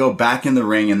 They go back in the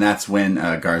ring, and that's when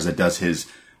Garza does his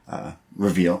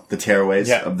reveal, the tearaways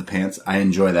of the pants. I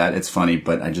enjoy that. It's funny,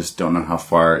 but I just don't know how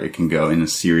far it can go in the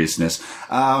seriousness.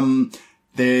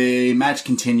 The match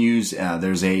continues.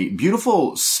 There's a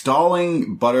beautiful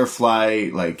stalling butterfly,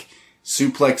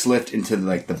 suplex lift into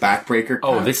like the backbreaker.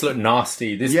 Oh, this looked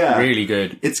nasty. This looked really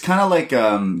good. It's kind of like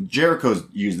Jericho's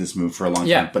used this move for a long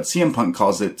time, but CM Punk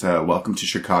calls it "Welcome to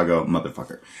Chicago,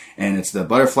 motherfucker," and it's the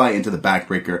butterfly into the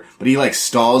backbreaker. But he like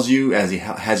stalls you as he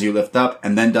has you lift up,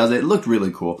 and then does it. It looked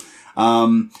really cool.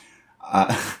 And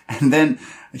then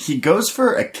he goes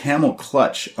for a camel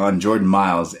clutch on Jordan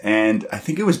Miles, and I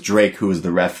think it was Drake who was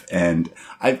the ref. And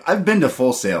I've been to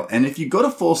Full Sail, and if you go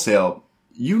to Full Sail,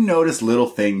 you notice little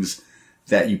things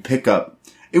that you pick up.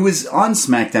 It was on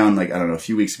SmackDown, like, I don't know, a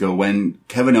few weeks ago when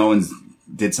Kevin Owens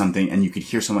did something and you could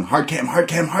hear someone, hard cam. Oh,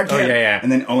 yeah.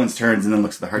 And then Owens turns and then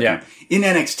looks at the hard cam. In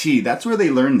NXT, that's where they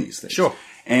learn these things. Sure.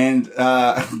 And,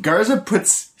 Garza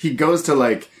he goes to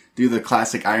like, do the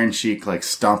classic Iron Sheik, like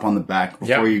stomp on the back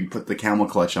before you put the camel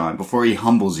clutch on, before he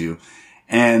humbles you.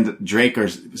 And Drake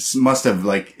must have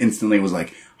like instantly was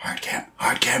like, hard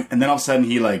cam. And then all of a sudden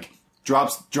he like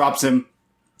drops him,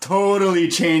 totally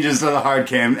changes to the hard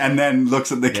cam, and then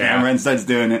looks at the camera and starts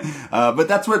doing it. But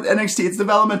that's what NXT, it's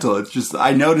developmental. It's just,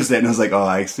 I noticed it and I was like, oh,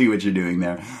 I see what you're doing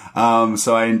there.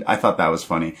 So I thought that was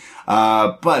funny.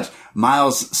 But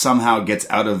Miles somehow gets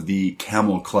out of the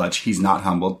camel clutch. He's not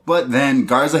humbled. But then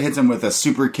Garza hits him with a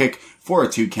super kick for a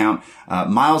 2 count.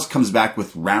 Miles comes back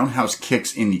with roundhouse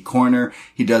kicks in the corner.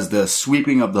 He does the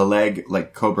sweeping of the leg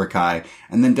like Cobra Kai,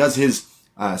 and then does his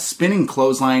spinning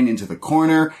clothesline into the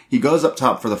corner. He goes up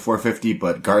top for the 450,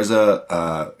 but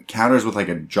Garza counters with like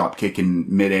a drop kick in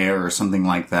midair or something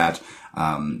like that.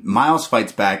 Miles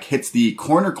fights back, hits the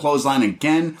corner clothesline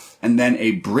again, and then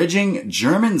a bridging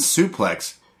German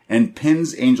suplex, and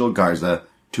pins Angel Garza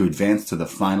to advance to the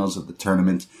finals of the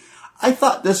tournament. I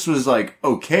thought this was like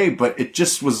okay, but it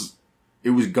just was. It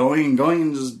was going and going,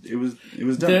 and just it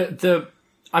was done. The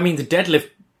deadlift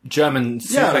German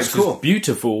suplex cool. was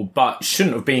beautiful, but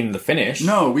shouldn't have been the finish.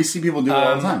 No, we see people do it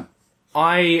all the time.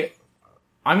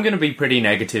 I'm going to be pretty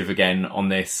negative again on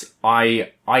this.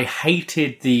 I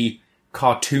hated the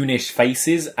cartoonish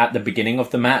faces at the beginning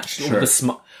of the match. Sure.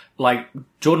 Like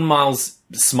Jordan Miles'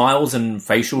 smiles and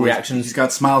facial reactions. He's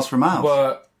got smiles for Miles.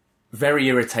 Were very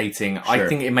irritating. Sure. I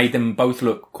think it made them both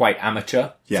look quite amateur,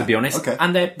 to be honest. Okay.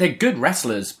 And they're good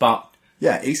wrestlers, but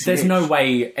ACH. There's no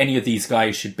way any of these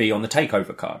guys should be on the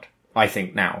TakeOver card, I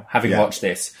think now, having watched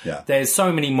this. Yeah. There's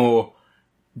so many more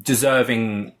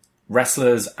deserving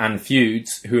wrestlers and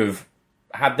feuds who have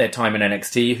had their time in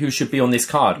NXT who should be on this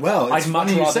card. Well, I'd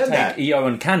much rather take Io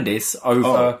and Candice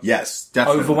over,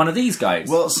 over one of these guys.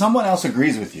 Well, someone else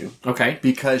agrees with you. Okay.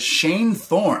 Because Shane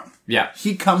Thorne,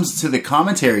 he comes to the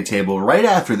commentary table right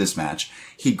after this match.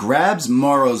 He grabs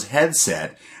Morrow's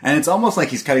headset, and it's almost like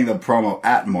he's cutting the promo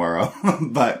at Morrow.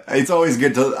 But it's always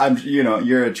good to,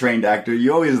 you're a trained actor.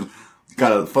 You always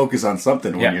gotta focus on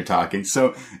something when you're talking.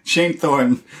 So Shane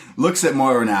Thorne looks at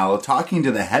Morrow now, talking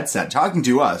to the headset, talking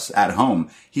to us at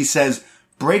home. He says,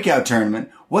 breakout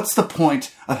tournament, what's the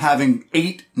point of having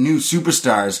 8 new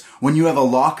superstars when you have a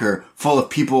locker full of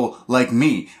people like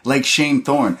me, like Shane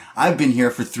Thorne? I've been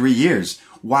here for 3 years.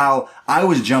 While I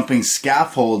was jumping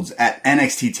scaffolds at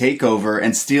NXT TakeOver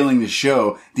and stealing the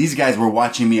show, these guys were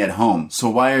watching me at home. So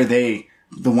why are they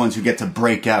the ones who get to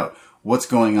break out? What's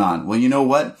going on? Well, you know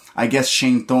what? I guess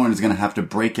Shane Thorne is going to have to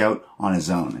break out on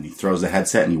his own. And he throws the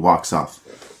headset and he walks off.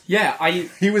 Yeah,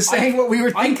 he was saying what we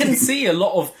were thinking. I can see a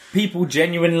lot of people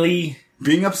genuinely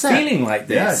being upset, feeling like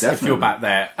this. If you're back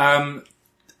there,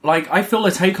 I feel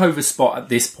a TakeOver spot at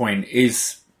this point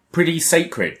is pretty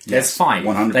sacred. There's 5.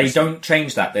 100%. They don't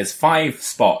change that. There's 5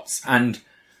 spots, and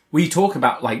we talk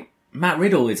about Matt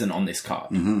Riddle isn't on this card.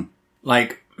 Mm-hmm.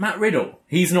 Matt Riddle,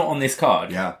 he's not on this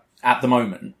card. At the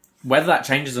moment. Whether that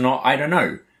changes or not, I don't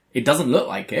know. It doesn't look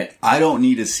like it. I don't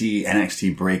need to see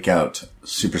NXT breakout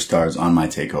superstars on my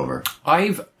TakeOver.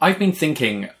 I've been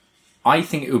thinking, I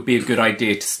think it would be a good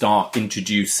idea to start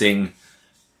introducing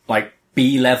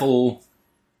B-level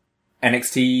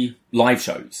NXT live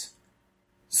shows.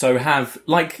 So have,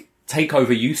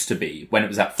 TakeOver used to be when it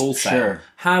was at Full Sail. Sure.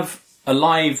 Have a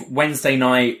live Wednesday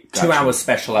night, 2-hour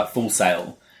special at Full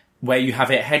Sail, where you have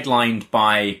it headlined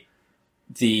by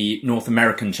the North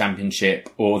American Championship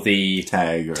or the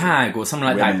tag or something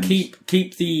like that.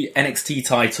 Keep the NXT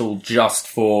title just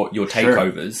for your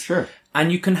takeovers. Sure. And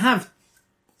you can have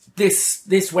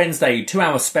this Wednesday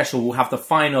 2-hour special will have the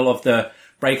final of the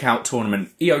breakout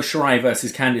tournament. Io Shirai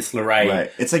versus Candice LeRae.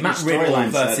 Right. It's like Matt your Riddle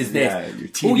versus this. Yeah, your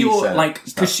TV all your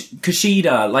stuff.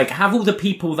 Kushida, have all the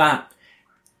people that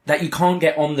you can't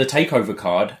get on the takeover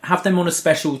card, have them on a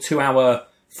special 2-hour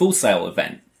Full Sail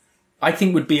event. I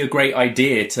think would be a great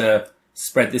idea to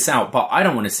spread this out, but I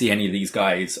don't want to see any of these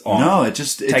guys on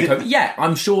TakeOver. Yeah,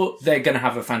 I'm sure they're going to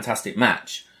have a fantastic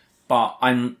match, but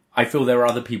I feel there are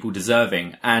other people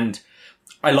deserving, and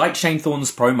I liked Shane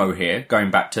Thorne's promo here,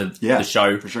 going back to the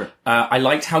show. For sure. I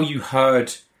liked how you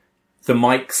heard the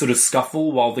mic sort of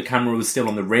scuffle while the camera was still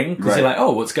on the ring. Because you're like,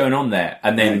 oh, what's going on there?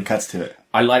 And then it cuts to it.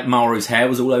 I like Mauro's hair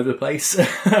was all over the place.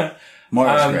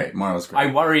 Mauro's great. Mauro's great.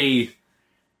 I worry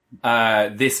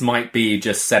this might be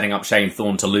just setting up Shane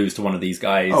Thorne to lose to one of these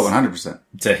guys. Oh, 100%.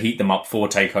 To heat them up for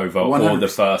TakeOver 100%. or the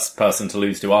first person to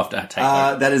lose to after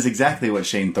TakeOver. That is exactly what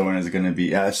Shane Thorne is going to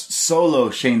be.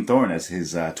 Solo Shane Thorne, as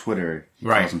his Twitter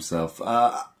calls himself.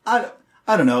 I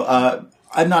don't know.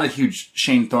 I'm not a huge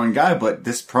Shane Thorne guy, but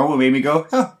this promo made me go,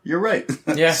 oh, you're right.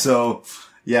 Yeah. So,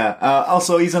 yeah.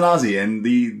 Also, he's an Aussie, and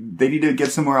they need to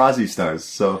get some more Aussie stars.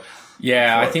 So,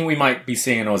 yeah, I think we might be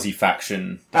seeing an Aussie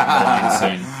faction down the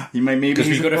line soon. Because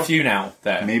we've got a few now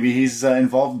there. Maybe he's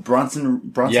involved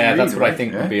Bronson yeah, Reed, that's what right? I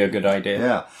think would be a good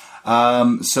idea.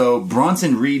 Yeah. So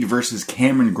Bronson Reed versus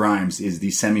Cameron Grimes is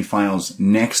the semifinals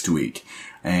next week.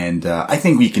 And I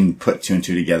think we can put 2 and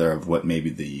 2 together of what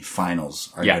maybe the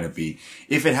finals are going to be.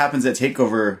 If it happens at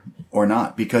TakeOver or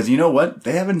not. Because you know what?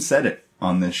 They haven't said it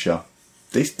on this show.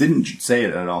 They didn't say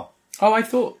it at all. Oh, I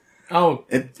thought... Oh.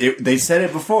 They said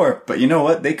it before, but you know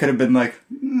what? They could have been like...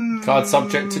 card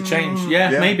subject to change.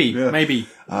 Yeah, maybe.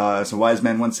 So Wise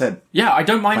Man once said... Yeah, I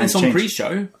don't mind this on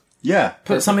pre-show. Yeah.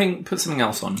 Put something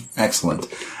else on. Excellent.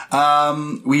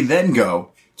 We then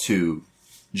go to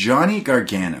Johnny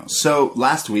Gargano. So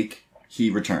last week, he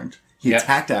returned. He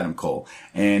attacked Adam Cole.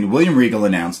 And William Regal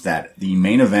announced that the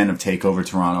main event of TakeOver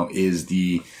Toronto is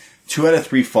the 2 out of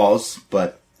 3 falls,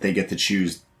 but they get to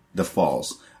choose the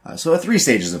falls. So 3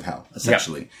 stages of hell,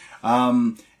 essentially.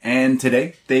 And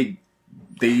today, they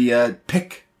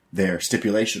pick their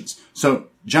stipulations. So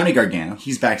Johnny Gargano,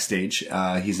 he's backstage.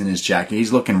 He's in his jacket.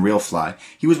 He's looking real fly.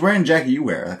 He was wearing a jacket you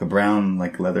wear, like a brown,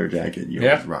 like leather jacket you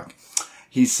always rock.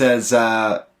 He says,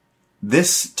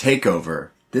 this TakeOver,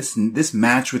 this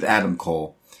match with Adam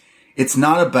Cole, it's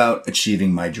not about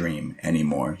achieving my dream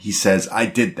anymore. He says, I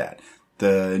did that.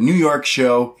 The New York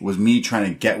show was me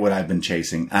trying to get what I've been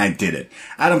chasing. I did it.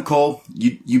 Adam Cole,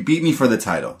 you beat me for the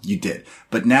title. You did.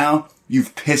 But now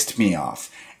you've pissed me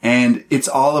off. And it's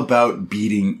all about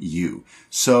beating you.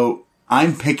 So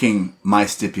I'm picking my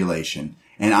stipulation.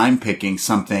 And I'm picking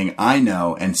something I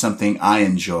know and something I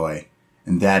enjoy.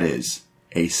 And that is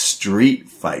a street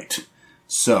fight.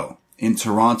 So in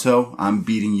Toronto, I'm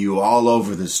beating you all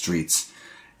over the streets.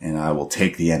 And I will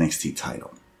take the NXT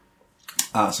title.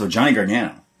 So Johnny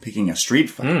Gargano picking a street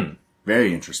fight.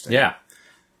 Very interesting. Yeah.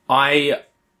 I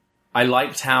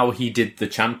liked how he did the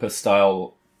Ciampa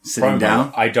style sitting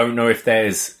down. I don't know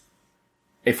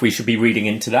if we should be reading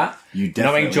into that. You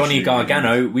definitely knowing Johnny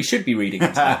Gargano, we should be reading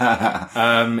into that.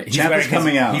 Ciampa's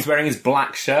coming out. He's wearing his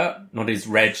black shirt, not his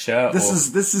red shirt.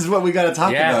 This is what we got to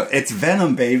talk about. It's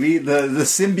Venom, baby. The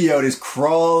symbiote is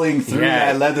crawling through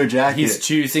that leather jacket. He's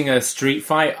choosing a street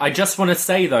fight. I just want to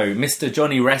say though, Mr.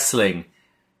 Johnny Wrestling,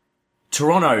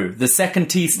 Toronto, the second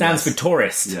T stands for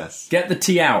tourist. Yes. Get the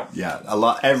T out. Yeah, a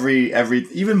lot. Every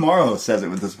even Morrow says it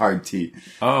with this hard T.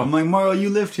 Oh. I'm like, Morrow, you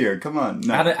lived here. Come on.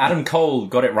 No. Adam Cole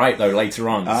got it right though later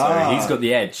on, so he's got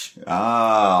the edge.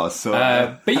 Oh,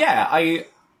 so. But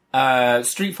yeah,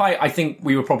 street fight. I think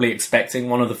we were probably expecting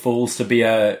one of the falls to be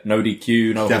a no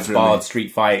DQ, no holds barred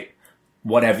street fight.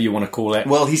 Whatever you want to call it.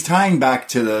 Well, he's tying back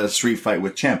to the street fight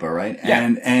with Ciampa, right?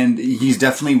 Yeah. And he's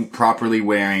definitely properly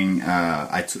wearing,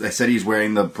 I said he's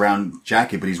wearing the brown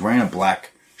jacket, but he's wearing a black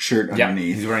shirt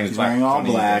underneath. He's wearing all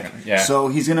black. Yeah. So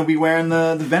he's going to be wearing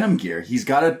the Venom gear. He's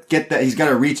got to get that, he's got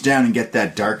to reach down and get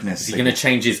that darkness. He's going to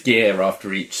change his gear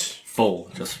after each fall.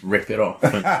 Just rip it off.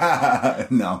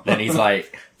 No. Then he's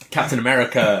like, Captain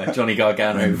America, Johnny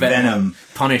Gargano, Venom,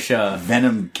 Punisher,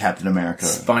 Venom, Captain America,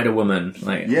 Spider-Woman,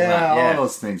 all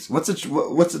those things. What's a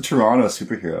Toronto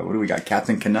superhero? What do we got?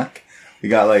 Captain Canuck. We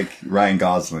got like Ryan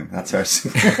Gosling. That's our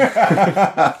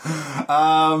superhero.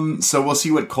 So we'll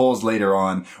see what Cole's later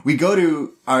on. We go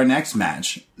to our next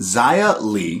match: Xia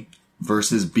Li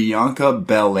versus Bianca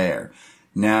Belair.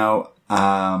 Now,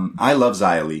 I love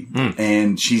Xia Li,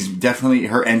 and she's definitely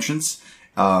her entrance.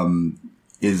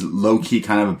 Is low-key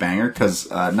kind of a banger, because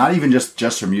not even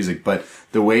just her music, but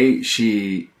the way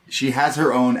she has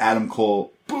her own Adam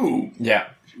Cole boom. Yeah.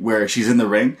 Where she's in the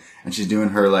ring, and she's doing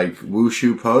her, like,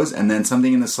 wushu pose, and then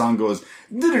something in the song goes,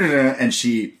 and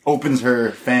she opens her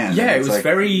fan. Yeah, it was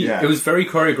very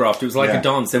choreographed. It was like a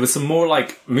dance. There was some more,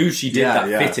 like, moves she did that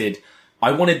fitted.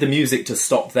 I wanted the music to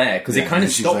stop there because it kind of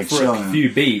stopped like for a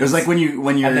few beats. It was like when you're,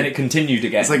 and then it continued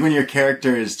again. It's like when your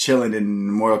character is chilling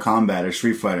in Mortal Kombat or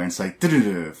Street Fighter, and it's like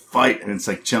fight, and it's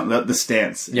like the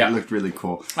stance. Yeah, it looked really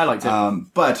cool. I liked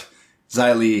it. But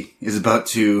Xia Li is about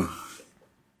to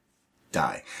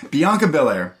die. Bianca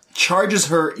Belair charges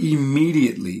her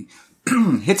immediately,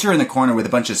 hits her in the corner with a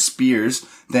bunch of spears,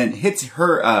 then hits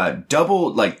her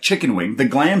double like chicken wing, the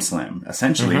glam slam,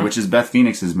 essentially, which is Beth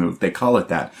Phoenix's move. They call it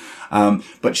that.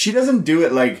 But she doesn't do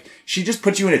it like, she just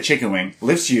puts you in a chicken wing,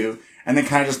 lifts you, and then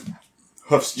kind of just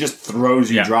hoofs, just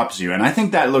throws you, drops you. And I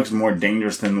think that looks more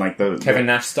dangerous than like the Kevin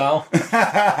Nash style.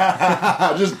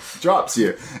 Just drops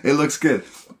you. It looks good.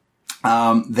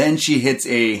 Then she hits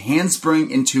a handspring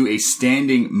into a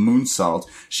standing moonsault.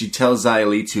 She tells Xia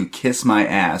Li to kiss my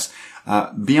ass.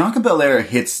 Bianca Belair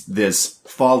hits this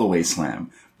fall-away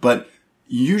slam, but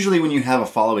usually when you have a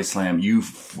fall-away slam, you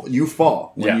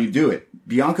fall when you do it.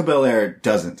 Bianca Belair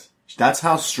doesn't. That's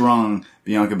how strong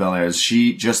Bianca Belair is.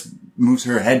 She just moves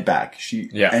her head back.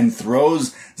 And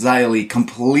throws Xia Li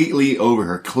completely over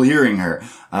her, clearing her.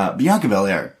 Bianca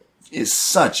Belair is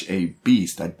such a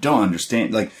beast. I don't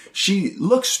understand. Like, she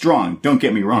looks strong, don't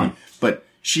get me wrong, but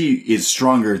she is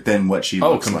stronger than what she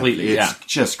looks completely, like. It's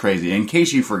just crazy. In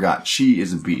case you forgot, she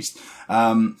is a beast.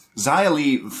 Xia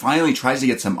Li finally tries to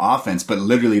get some offense, but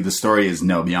literally the story is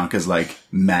no, Bianca's like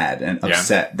mad and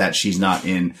upset that she's not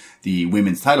in the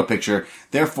women's title picture.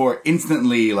 Therefore,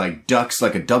 instantly like ducks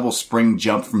like a double spring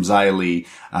jump from Xia Li,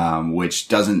 which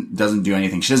doesn't do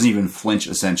anything. She doesn't even flinch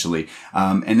essentially.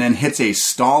 And then hits a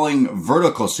stalling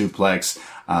vertical suplex,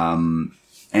 and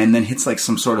then hits like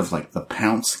some sort of like the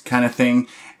pounce kind of thing,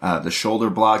 the shoulder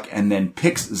block, and then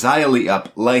picks Xia Li up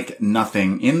like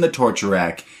nothing in the torture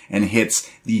rack and hits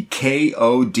the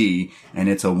KOD, and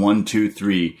it's a 1, 2,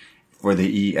 3 for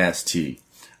the EST.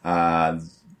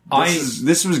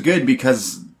 This was good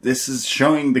because this is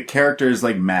showing the character is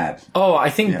like mad. Oh, I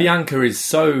think Bianca is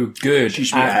so good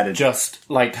at just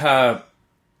like her.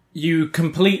 You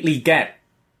completely get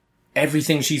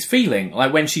everything she's feeling.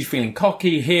 Like when she's feeling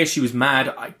cocky, here she was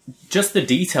mad. Just the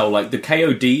detail, like the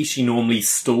KOD, she normally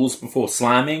stalls before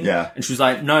slamming. Yeah. And she was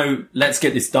like, no, let's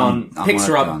get this done. Picks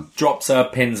her up, drops her,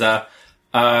 pins her.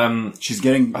 She's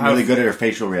getting really good at her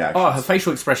facial reactions. Oh, her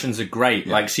facial expressions are great.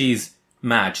 Yeah. Like she's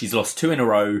mad. She's lost 2 in a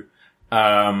row.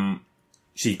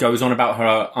 She goes on about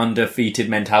her undefeated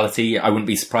mentality. I wouldn't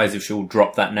be surprised if she'll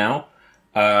drop that now.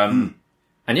 And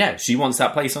yeah, she wants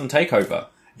that place on TakeOver.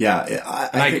 Yeah,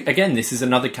 again, this is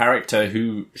another character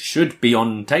who should be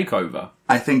on TakeOver.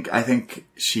 I think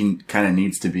she kind of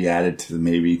needs to be added to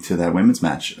that women's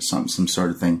match, some sort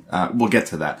of thing. We'll get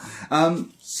to that.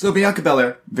 So Bianca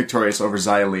Belair victorious over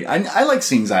Xia Li. I like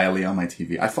seeing Xia Li on my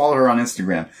TV. I follow her on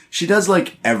Instagram. She does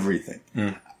like everything,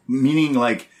 meaning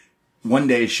like one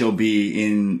day she'll be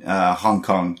in Hong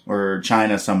Kong or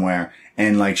China somewhere,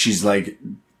 and like she's like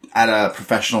at a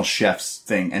professional chef's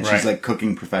thing, and she's like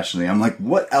cooking professionally. I'm like,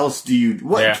 what else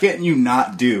can't you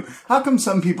not do? How come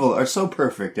some people are so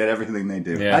perfect at everything they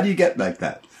do? How do you get like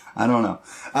that? I don't know.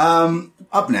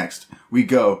 Up next, we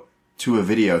go to a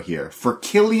video here for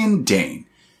Killian Dane.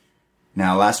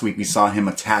 Now, last week we saw him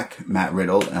attack Matt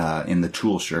Riddle, in the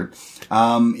Tool shirt.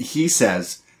 He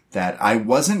says that I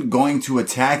wasn't going to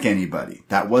attack anybody.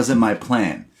 That wasn't my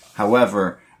plan.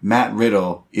 However, Matt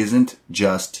Riddle isn't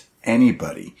just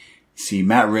anybody. See,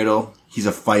 Matt Riddle, he's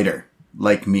a fighter,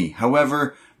 like me.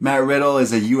 However, Matt Riddle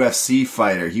is a UFC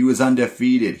fighter. He was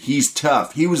undefeated. He's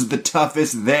tough. He was the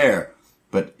toughest there.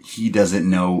 But he doesn't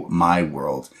know my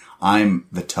world. I'm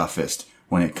the toughest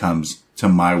when it comes to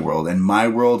my world. And my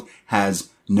world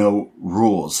has no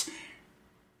rules.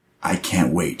 I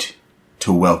can't wait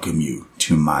to welcome you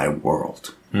to my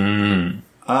world. Okay.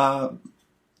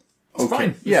 It's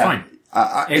fine. Yeah.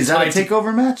 Is that a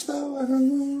takeover match, though? I don't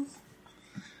know.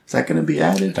 Is that going to be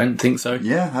added? Don't think so.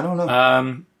 Yeah, I don't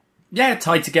know. Yeah,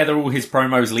 tied together all his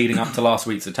promos leading up to last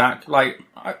week's attack. Like,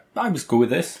 I was cool with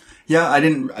this. Yeah, I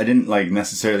didn't like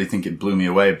necessarily think it blew me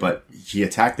away, but he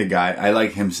attacked the guy. I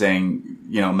like him saying,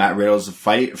 Matt Riddle's a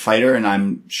fighter, and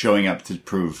I'm showing up to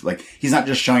prove, like, he's not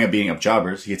just showing up beating up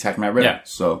jobbers. He attacked Matt Riddle. Yeah,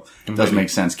 so it does make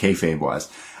sense kayfabe-wise.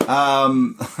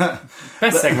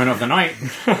 Best segment of the night.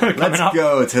 Let's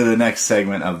go to the next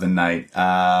segment of the night.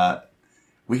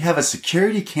 We have a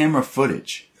security camera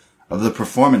footage of the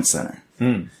Performance Center.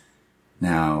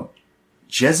 Now,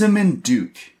 Jessamine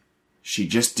Duke, she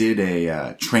just did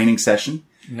a training session.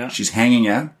 Yeah. She's hanging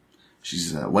out.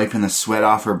 She's wiping the sweat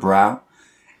off her brow.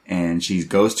 And she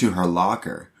goes to her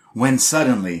locker when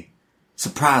suddenly,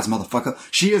 surprise motherfucker,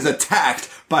 she is attacked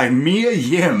by Mia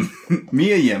Yim.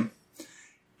 Mia Yim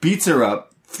beats her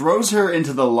up, throws her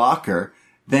into the locker,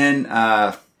 then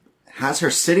has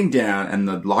her sitting down, and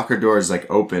the locker door is like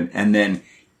open, and then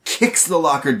kicks the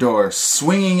locker door,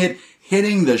 swinging it,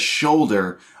 hitting the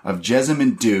shoulder of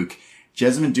Jessamine Duke.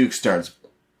 Jessamine Duke starts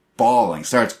bawling,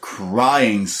 starts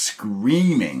crying,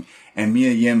 screaming, and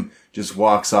Mia Yim just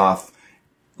walks off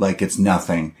like it's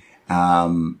nothing.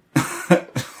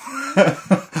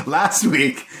 Last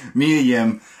week, Mia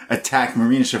Yim attacked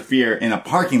Marina Shafir in a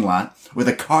parking lot with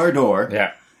a car door.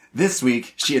 Yeah. This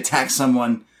week, she attacked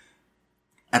someone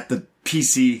at the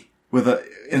PC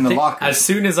in the locker. As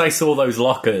soon as I saw those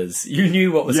lockers, you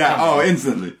knew what was coming. Yeah, oh,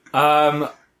 instantly.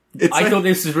 I thought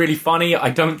this was really funny. I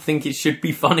don't think it should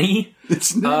be funny. It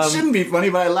shouldn't be funny,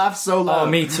 but I laughed so loud. Oh,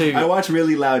 me too. I watched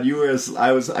really loud.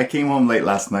 I came home late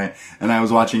last night and I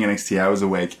was watching NXT. I was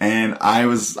awake and I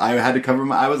had to cover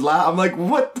I was loud. I'm like,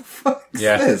 what the fuck is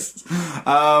this?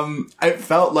 I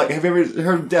felt like, have you ever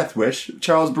heard of Death Wish?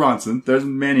 Charles Bronson. There's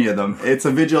many of them. It's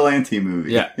a vigilante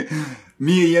movie. Yeah.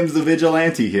 Mia Yim's the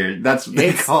vigilante here. That's what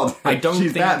they called her. I don't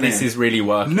think this is really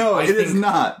working. No, it is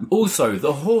not. Also,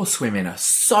 the horsewomen are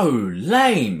so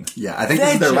lame. Yeah, I think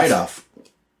this is their write-off.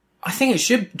 I think it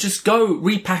should just go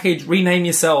repackage, rename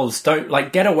yourselves.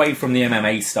 Don't, get away from the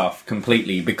MMA stuff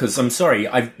completely, because I'm sorry,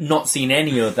 I've not seen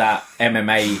any of that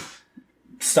MMA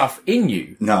stuff in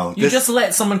you. No. You just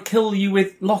let someone kill you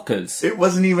with lockers. It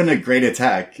wasn't even a great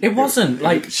attack. It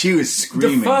wasn't. She was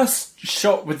screaming. The first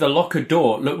shot with the locker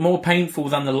door looked more painful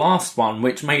than the last one,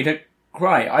 which made her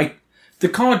cry. The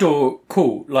car door,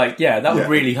 cool. That would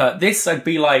really hurt. This, I'd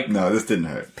be like... No, this didn't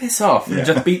hurt. Piss off and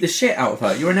just beat the shit out of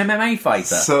her. You're an MMA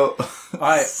fighter. So...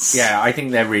 I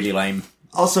think they're really lame.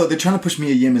 Also, they're trying to push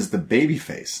Mia Yim as the baby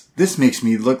face. This makes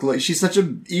me look like she's such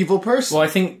an evil person. Well, I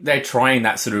think they're trying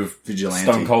that sort of vigilante.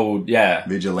 Stone Cold,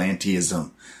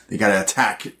 vigilanteism. They gotta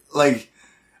attack.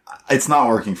 It's not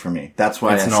working for me. That's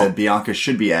why I said Bianca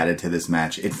should be added to this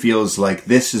match. It feels like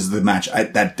this is the match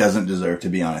that doesn't deserve to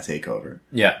be on a takeover.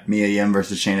 Yeah. Mia Yim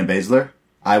versus Shayna Baszler.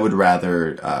 I would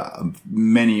rather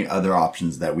many other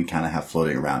options that we kind of have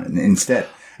floating around instead.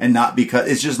 And not because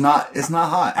it's not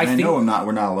hot. And I know we're not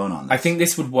alone on this. I think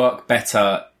this would work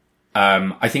better.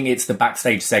 I think it's the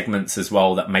backstage segments as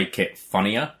well that make it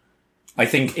funnier. I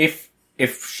think if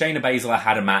Shayna Baszler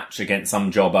had a match against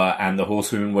some jobber and the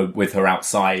horsewomen were with her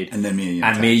outside, and then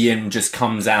Mia Yim just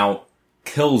comes out,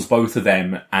 kills both of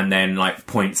them, and then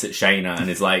points at Shayna and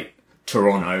is like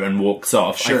Toronto and walks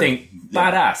off. Sure. I think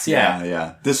badass.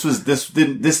 Yeah. This was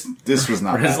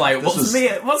not. It's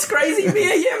bad. What's crazy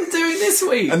Mia Yim doing this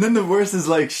week? And then the worst is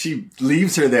she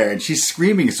leaves her there and she's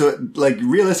screaming. So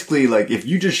realistically, if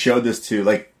you just showed this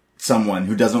to someone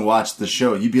who doesn't watch the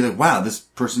show, you'd be like, wow, this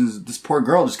poor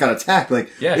girl just got attacked.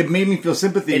 It made me feel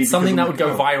sympathy. It's something that would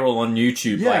go viral on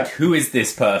YouTube. Yeah. Who is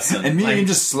this person? And Mia Yim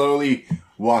just slowly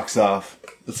walks off.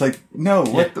 It's no,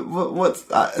 what's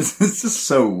it's just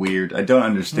so weird. I don't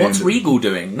understand. What's Regal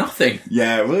doing? Nothing.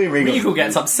 Yeah, really, Regal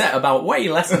gets upset about way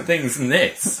lesser things than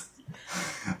this.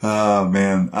 Oh,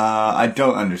 man. I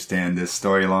don't understand this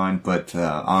storyline, but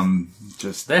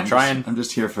They're trying. I'm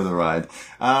just here for the ride.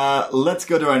 Let's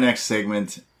go to our next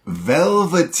segment.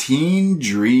 Velveteen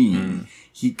Dream.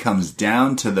 He comes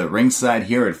down to the ringside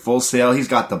here at Full Sail. He's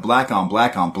got the black on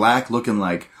black on black, looking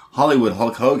like Hollywood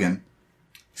Hulk Hogan.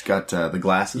 He's got the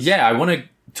glasses. Yeah, I want to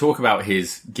talk about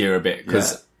his gear a bit,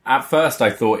 because at first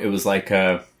I thought it was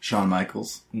Shawn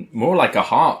Michaels. More like a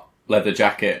heart leather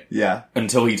jacket. Yeah.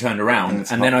 Until he turned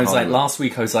around. And then I was last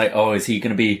week I was oh, is he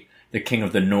going to be the King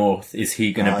of the North? Is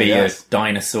he going to be a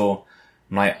dinosaur?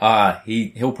 I'm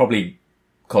he'll probably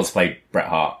cosplay Bret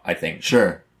Hart, I think.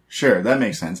 Sure, that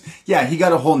makes sense. Yeah, he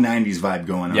got a whole 90s vibe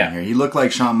going on here. He looked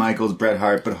like Shawn Michaels, Bret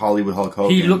Hart, but Hollywood Hulk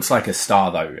Hogan. He looks like a star,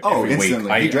 though, every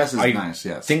instantly. week. He dresses nice,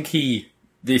 yes. I think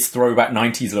this throwback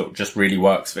 90s look just really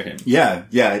works for him. Yeah.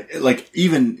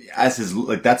 Even as his,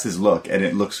 that's his look, and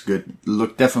it looks good.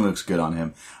 Definitely looks good on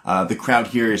him. The crowd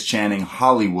here is chanting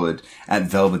Hollywood at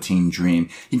Velveteen Dream.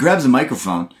 He grabs a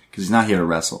microphone, because he's not here to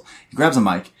wrestle. He grabs a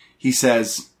mic. He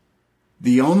says,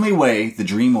 "The only way the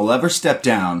Dream will ever step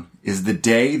down is the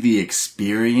day the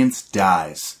experience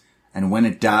dies. And when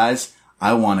it dies,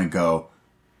 I want to go,"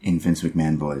 in Vince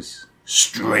McMahon voice,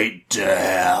 "straight to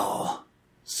hell."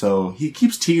 So he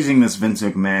keeps teasing this Vince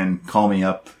McMahon call me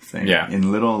up thing. Yeah.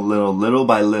 In little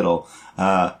by little.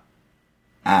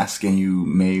 Ask and you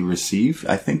may receive.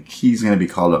 I think he's going to be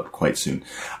called up quite soon.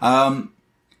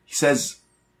 He says,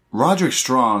 Roderick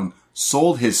Strong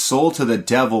sold his soul to the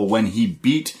devil when he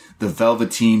beat the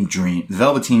Velveteen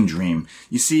Dream.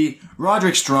 You see,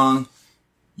 Roderick Strong,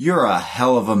 you're a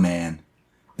hell of a man.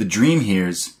 The Dream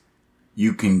hears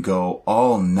you can go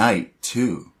all night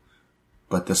too,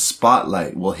 but the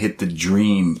spotlight will hit the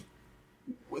Dream.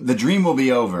 The Dream will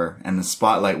be over and the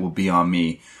spotlight will be on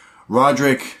me.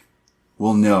 Roderick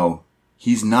will know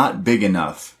he's not big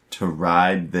enough to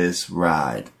ride this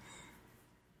ride.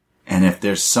 And if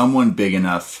there's someone big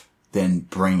enough, then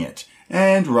bring it.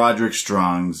 And Roderick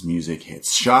Strong's music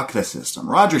hits. Shock the system.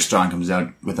 Roderick Strong comes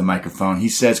out with a microphone. He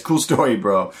says, cool story,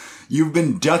 bro. You've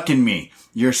been ducking me.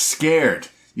 You're scared.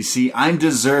 You see, I'm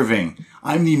deserving.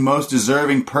 I'm the most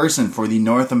deserving person for the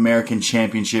North American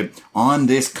Championship on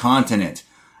this continent.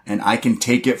 And I can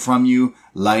take it from you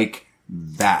like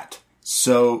that.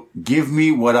 So give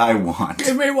me what I want.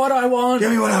 Give me what I want.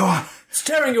 Give me what I want. It's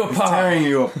tearing you apart. It's tearing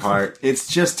you apart. It's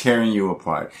just tearing you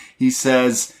apart. He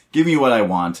says, give me what I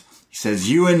want. He says,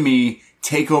 you and me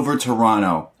take over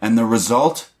Toronto. And the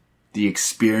result, the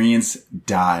experience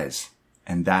dies.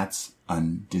 And that's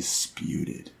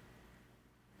undisputed.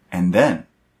 And then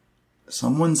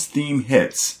someone's theme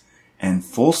hits and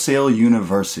Full Sail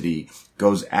University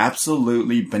goes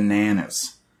absolutely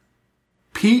bananas.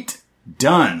 Pete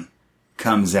Dunne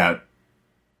comes out.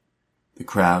 The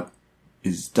crowd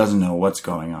doesn't know what's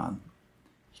going on.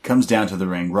 He comes down to the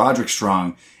ring. Roderick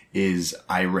Strong is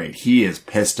irate. He is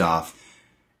pissed off.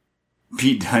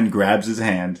 Pete Dunne grabs his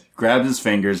hand, grabs his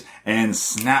fingers, and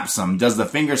snaps them. Does the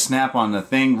finger snap on the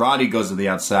thing? Roddy goes to the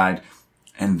outside.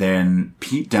 And then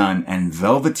Pete Dunne and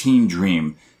Velveteen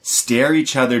Dream stare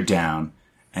each other down,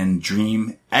 and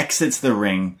Dream exits the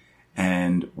ring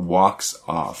and walks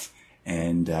off.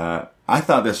 And I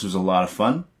thought this was a lot of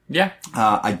fun. Yeah.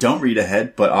 I don't read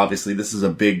ahead, but obviously this is a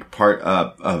big part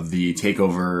of the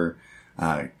TakeOver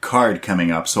card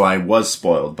coming up, so I was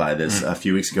spoiled by this a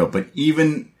few weeks ago. But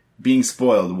even being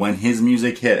spoiled, when his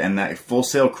music hit and that Full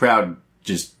Sail crowd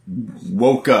just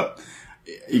woke up,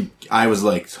 I was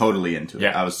like totally into it.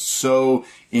 Yeah. I was so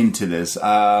into this.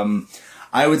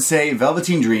 I would say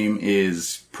Velveteen Dream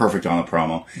is perfect on a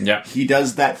promo. Yeah. He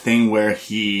does that thing where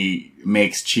he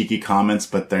makes cheeky comments,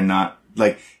 but they're not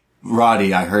like,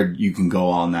 Roddy, I heard you can go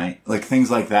all night. Like things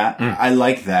like that. I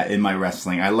like that in my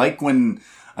wrestling. I like when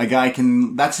a guy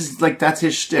can, that's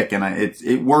his shtick, and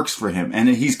it works for him. And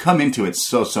he's come into it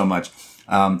so much.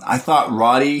 I thought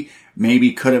Roddy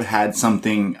maybe could have had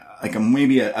something like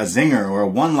maybe a zinger or a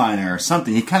one-liner or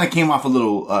something. He kind of came off a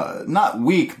little, not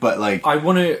weak, but like... I'm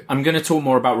going to talk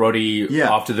more about Roddy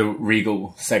after the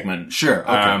Regal segment. Sure,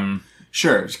 okay.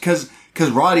 Sure, because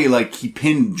Roddy, like, he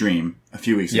pinned Dream a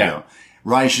few weeks ago.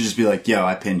 Roddy should just be like, yo,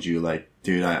 I pinned you. Like,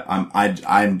 dude,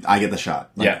 I get the shot.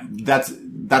 Like, that's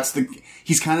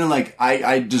he's kind of like,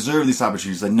 I deserve this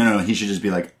opportunity. He's like, no, he should just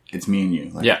be like, it's me and you.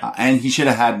 Like, and he should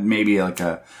have had maybe like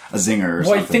a zinger or something.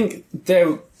 Well, I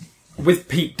think with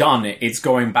Pete Dunne, it's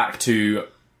going back to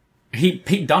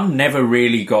Pete Dunne never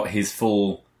really got his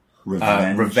full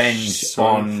revenge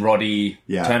on Roddy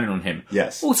turning on him.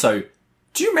 Yes. Also,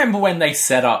 do you remember when they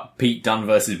set up Pete Dunne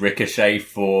versus Ricochet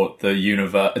for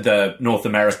the North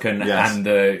American and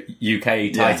the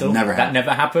UK title? That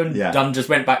never happened. Yeah. Dunne just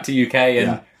went back to UK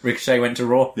and Ricochet went to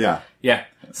Raw. Yeah. Yeah.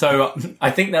 So I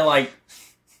think they're like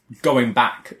going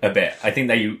back a bit. I think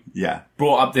they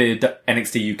brought up the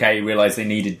NXT UK, realized they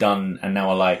needed Dunne, and now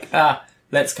are like,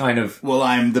 let's kind of... Well,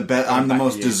 I'm the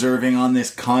most deserving on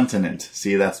this continent.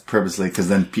 See, that's purposely, because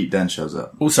then Pete Dunne shows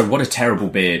up. Also, what a terrible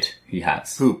beard he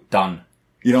has. Who? Dunne.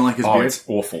 You don't like his beard? It's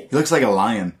awful. He looks like a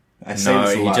lion. I say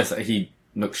this a lot. He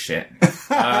looks shit.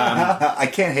 I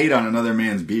can't hate on another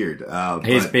man's beard.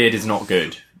 His beard is not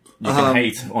good. You can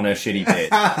hate on a shitty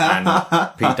beard,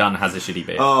 and Pete Dunne has a shitty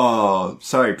beard. Oh,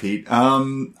 sorry, Pete.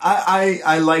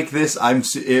 I like this.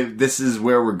 If this is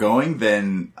where we're going,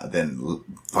 then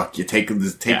fuck you.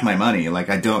 Take my money. Like,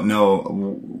 I don't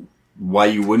know why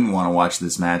you wouldn't want to watch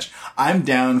this match. I'm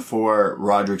down for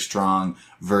Roderick Strong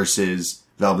versus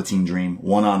Velveteen Dream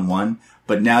 1-on-1,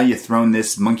 but now you've thrown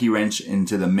this monkey wrench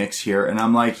into the mix here, and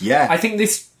I'm like, I think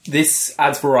this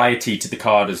adds variety to the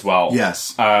card as well.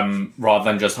 Yes. Rather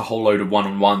than just a whole load of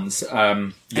one-on-ones. These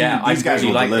guys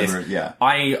will like deliver this. it, yeah.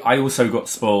 I also got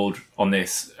spoiled on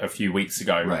this a few weeks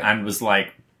ago and was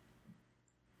like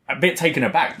a bit taken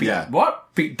aback.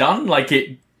 What? Pete Dunne? Like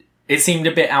it seemed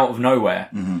a bit out of nowhere.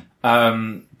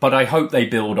 Mm-hmm. But I hope they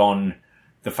build on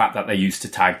the fact that they used to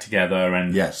tag together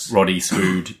and Roddy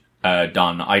screwed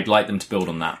Dunne. I'd like them to build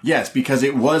on that. Yes, because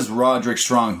it was Roderick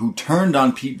Strong who turned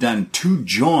on Pete Dunne to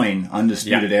join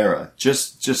Undisputed Era.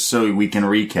 Just so we can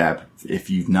recap, if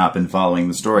you've not been following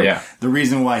the story. Yeah. The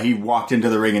reason why he walked into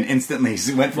the ring and instantly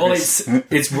went for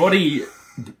it's Roddy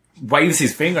waves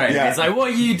his finger at him. It's like, what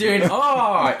are you doing?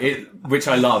 Which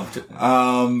I loved.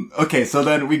 Okay, so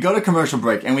then we go to commercial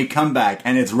break and we come back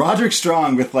and it's Roderick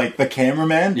Strong with like the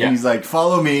cameraman and he's like,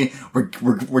 follow me.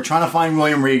 We're trying to find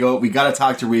William Regal. We got to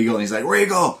talk to Regal. And he's like,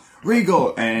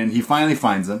 Regal. And he finally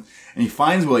finds him and he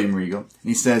finds William Regal and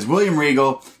he says, William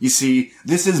Regal, you see,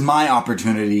 this is my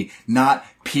opportunity, not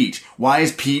Pete. Why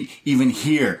is Pete even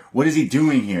here? What is he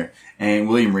doing here? And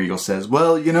William Regal says,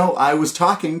 well, I was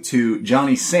talking to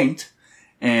Johnny Saint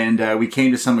and we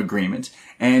came to some agreement.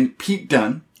 And Pete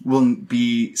Dunne will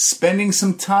be spending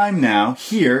some time now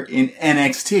here in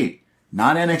NXT.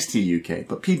 Not NXT UK,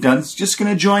 but Pete Dunne's just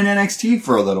going to join NXT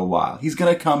for a little while. He's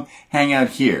going to come hang out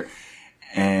here.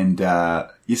 And,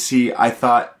 you see, I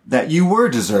thought that you were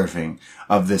deserving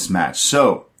of this match.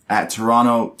 So, at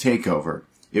Toronto TakeOver,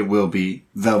 it will be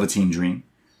Velveteen Dream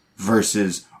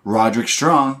versus Roderick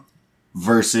Strong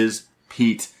versus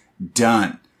Pete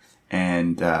Dunne.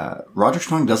 And, Roderick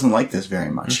Strong doesn't like this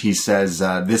very much. He says,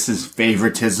 this is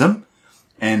favoritism,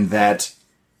 and that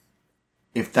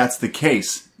if that's the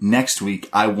case, next week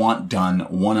I want Dunne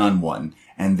one-on-one,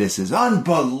 and this is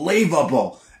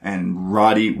unbelievable. And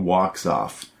Roddy walks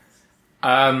off. You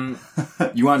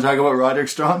want to talk about Roderick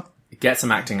Strong? Get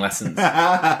some acting lessons.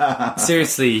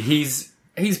 Seriously, he's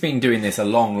been doing this a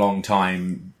long, long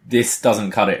time. This doesn't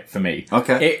cut it for me.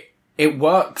 Okay. It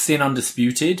works in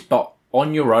Undisputed, but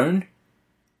on your own,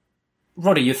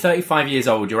 Roddy, you're 35 years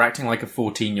old, you're acting like a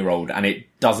 14-year-old, and it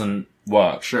doesn't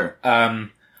work. Sure.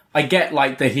 I get,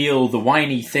 like, the heel, the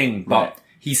whiny thing, but right.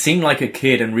 He seemed like a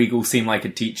kid and Regal seemed like a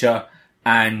teacher,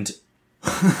 and...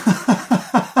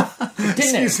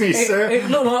 Excuse me, sir. It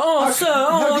looked like, oh, sir,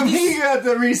 how come he got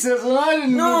the recess and I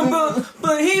didn't? No,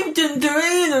 but he didn't do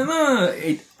it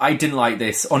either. I didn't like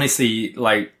this. Honestly,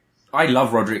 like, I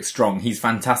love Roderick Strong. He's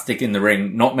fantastic in the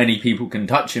ring. Not many people can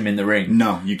touch him in the ring.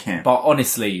 No, you can't. But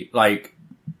honestly, like,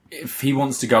 if he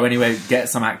wants to go anyway, get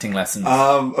some acting lessons.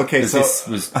 Okay, so this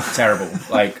was terrible.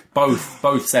 Like,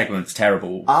 both segments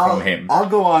terrible from him. I'll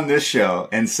go on this show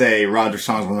and say Roderick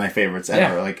Strong's one of my favorites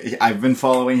ever. Yeah. Like, I've been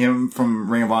following him from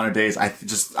Ring of Honor days.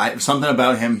 Something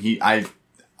about him.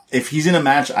 If he's in a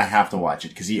match, I have to watch it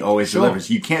because he always delivers.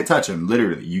 You can't touch him.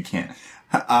 Literally, you can't.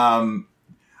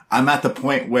 I'm at the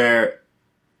point where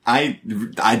I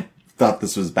thought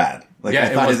this was bad. Like,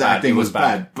 I thought his acting was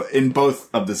bad in both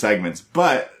of the segments,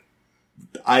 but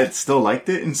I still liked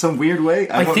it in some weird way.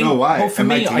 I don't know why. Well, for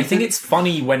me, I think it's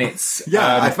funny when it's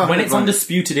when it's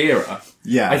Undisputed Era.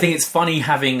 Yeah, I think it's funny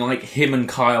having like him and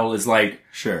Kyle as like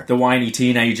the whiny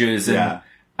teenagers, and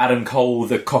Adam Cole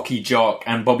the cocky jock,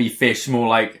 and Bobby Fish more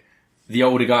like the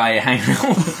older guy hanging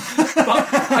out.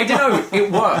 But I don't know,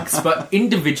 it works. But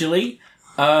individually,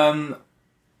 and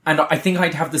I think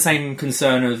I'd have the same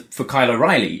concern for Kyle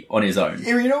O'Reilly on his own.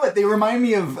 You know what? They remind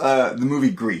me of the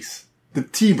movie Grease. The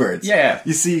T-Birds. Yeah.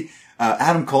 You see,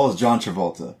 Adam Cole is John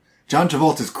Travolta. John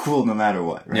Travolta's cool no matter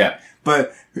what, right? Yeah.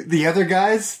 But the other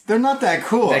guys, they're not that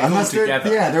cool. They're cool together.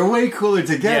 They're way cooler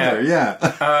together,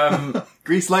 yeah.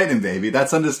 Grease Lightning, baby.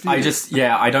 That's Undisputed.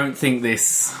 I don't think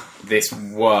this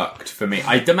worked for me.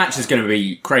 The match is going to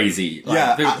be crazy.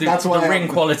 Like, that's why the ring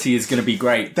quality is going to be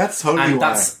great. That's totally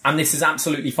why. And this is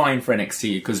absolutely fine for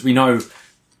NXT, because we know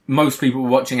most people are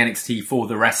watching NXT for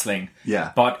the wrestling.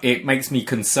 Yeah. But it makes me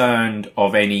concerned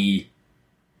of any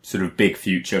sort of big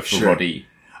future for Roddy.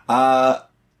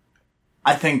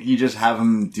 I think you just have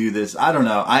him do this. I don't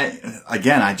know.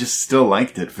 I just still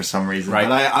liked it for some reason. Right.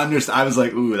 But I was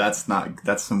like, ooh, that's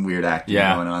some weird acting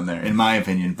going on there, in my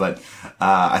opinion. But,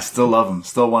 I still love him.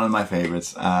 Still one of my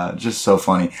favorites. Just so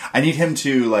funny. I need him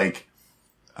to, like,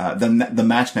 the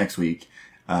match next week.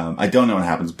 I don't know what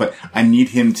happens, but I need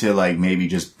him to, like, maybe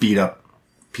just beat up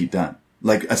Pete Dunne.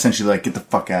 Like, essentially, like, get the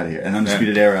fuck out of here. And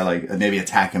Undisputed Era, like, maybe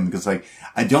attack him, because, like,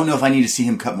 I don't know if I need to see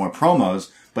him cut more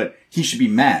promos, but he should be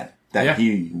mad that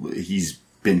he's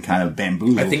been kind of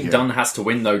bamboozled. I think Dunne has to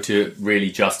win, though, to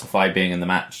really justify being in the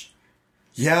match.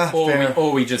 Yeah,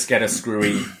 or we just get a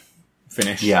screwy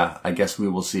finish. Yeah, I guess we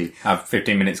will see. Have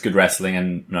 15 minutes good wrestling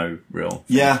and no real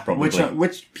finish, probably.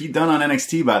 Which Pete Dunne on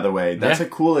NXT, by the way. That's a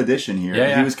cool addition here.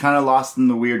 Yeah. He was kind of lost in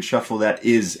the weird shuffle that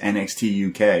is NXT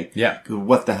UK. Yeah.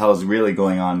 What the hell is really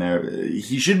going on there?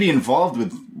 He should be involved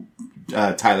with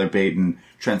Tyler Bate and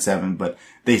Trent Seven, but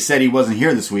they said he wasn't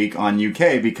here this week on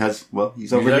UK because, well,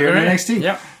 he's over here in NXT.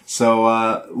 Yeah.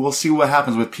 So we'll see what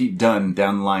happens with Pete Dunne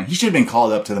down the line. He should have been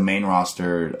called up to the main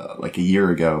roster like a year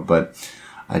ago, but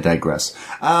I digress.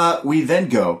 We then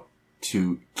go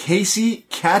to Casey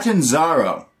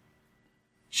Catanzaro.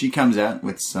 She comes out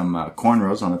with some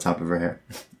cornrows on the top of her hair.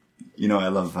 You know I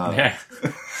love...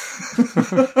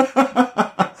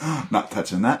 Not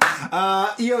touching that.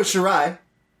 Io Shirai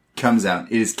comes out.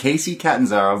 It is Casey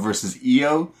Catanzaro versus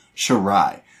Io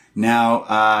Shirai. Now,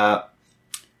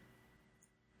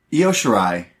 Io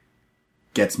Shirai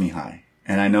gets me high.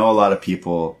 And I know a lot of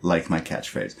people like my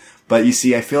catchphrase. But you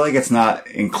see, I feel like it's not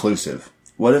inclusive.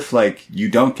 What if, like, you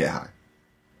don't get high?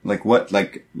 Like, what,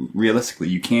 like, realistically,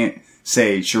 you can't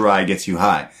say Shirai gets you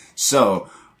high. So,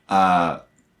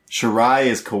 Shirai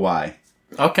is Kawhi.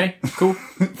 Okay, cool.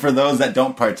 For those that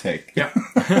don't partake. Yeah.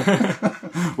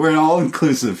 We're all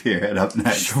inclusive here at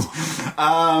upNXT.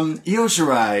 Io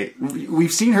Shirai,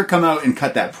 we've seen her come out and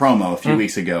cut that promo a few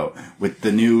weeks ago with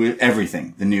the new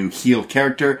everything, the new heel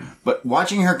character. But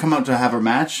watching her come out to have her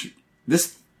match,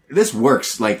 this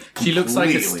works like completely. She looks like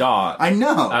a star. I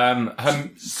know.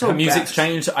 Her music's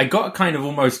changed. I got a kind of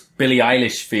almost Billie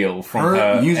Eilish feel from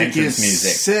her music.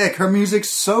 Is sick. Her music's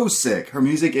so sick. Her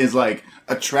music is like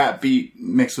a trap beat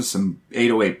mixed with some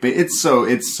 808. It's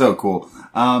so cool.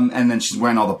 And then she's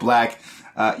wearing all the black.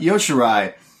 Io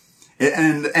Shirai,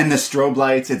 and the strobe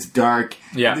lights. It's dark.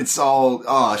 Yeah. It's all.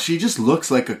 Oh, she just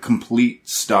looks like a complete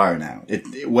star now.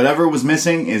 Whatever was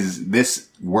missing is this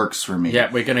works for me.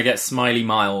 Yeah, we're gonna get Smiley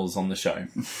Miles on the show.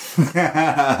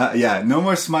 Yeah, no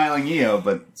more smiling Io,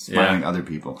 but smiling other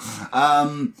people.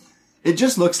 It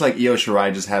just looks like Io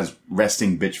Shirai just has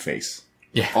resting bitch face.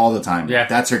 Yeah. All the time. Yeah.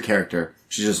 That's her character.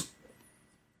 She just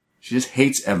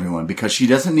hates everyone because she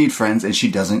doesn't need friends and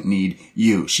she doesn't need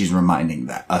you. She's reminding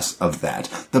us of that.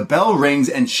 The bell rings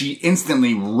and she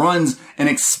instantly runs an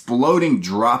exploding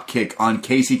drop kick on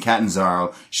Casey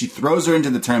Catanzaro. She throws her into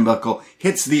the turnbuckle,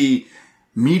 hits the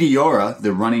Meteora,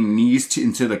 the running knees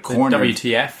into the corner. The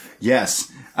WTF?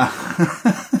 Yes.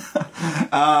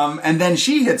 And then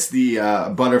she hits the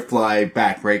butterfly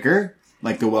backbreaker.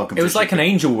 Like the welcome. It was like an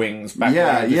angel wings back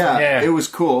there. Yeah. It was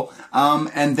cool.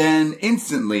 And then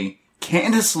instantly,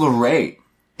 Candice LeRae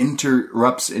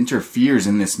interferes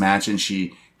in this match, and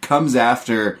she comes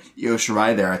after Io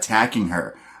Shirai there, attacking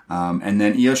her. And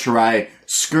then Io Shirai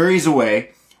scurries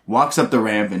away, walks up the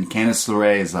ramp, and Candice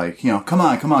LeRae is like, come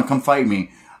on, come fight me.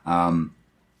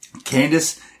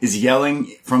 Candice is yelling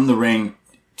from the ring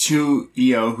to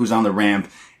Io, who's on the ramp.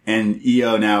 And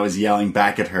Io now is yelling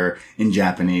back at her in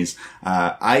Japanese.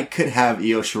 I could have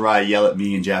Io Shirai yell at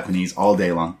me in Japanese all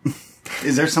day long.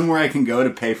 Is there somewhere I can go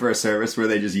to pay for a service where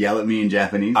they just yell at me in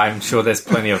Japanese? I'm sure there's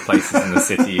plenty of places in the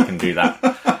city you can do that.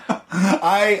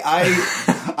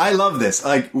 I love this.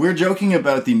 Like, we're joking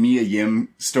about the Mia Yim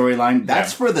storyline.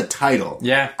 That's for the title.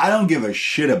 Yeah. I don't give a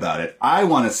shit about it. I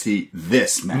want to see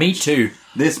this match. Me too.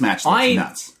 This match looks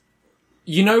nuts.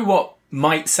 You know what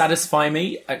might satisfy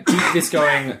me? Keep this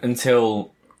going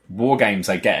until War Games,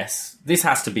 I guess. This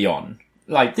has to be on.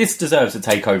 Like, this deserves a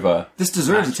takeover. This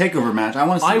deserves a takeover match. I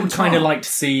want to see. I would kind of like to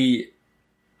see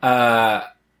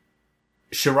Shirai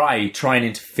try and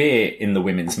interfere in the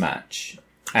women's match,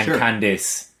 and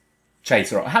Candice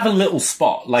chase her up. Have a little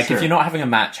spot. Like, if you're not having a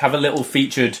match, have a little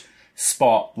featured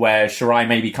spot where Shirai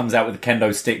maybe comes out with a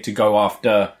kendo stick to go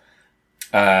after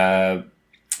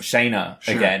Shayna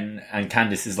again, and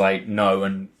Candice is like, no,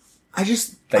 and they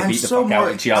beat the fuck out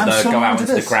of each other, go out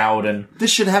into the crowd, and this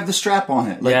should have the strap on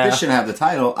it. Like, this should have the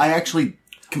title. I actually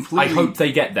completely. I hope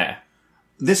they get there.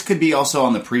 This could be also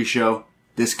on the pre-show.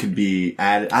 This could be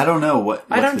added. I don't know what.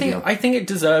 I think it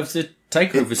deserves a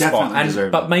takeover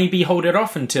spot, but maybe hold it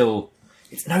off until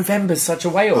November's such a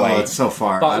way away. Oh, it's so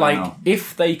far. But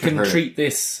if they can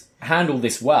handle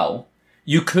this well,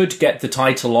 you could get the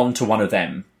title onto one of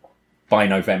them by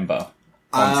November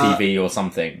on TV or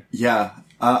something. Yeah.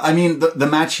 I mean, the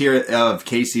match here of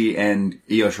Casey and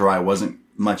Io Shirai wasn't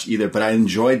much either, but I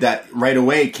enjoyed that right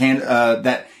away.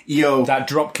 That Io... That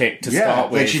drop kick to start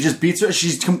with. Like, she just beats her.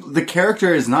 The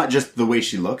character is not just the way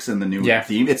she looks in the new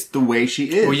theme, it's the way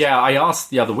she is. Well, yeah, I asked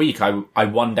the other week, I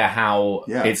wonder how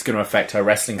it's going to affect her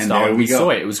wrestling style. And we saw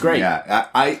it. It was great. Yeah,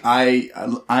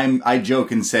 I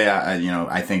joke and say,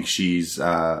 I think she's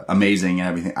amazing and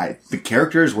everything. The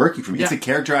character is working for me. Yeah. It's a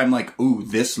character I'm like, ooh,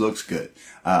 this looks good.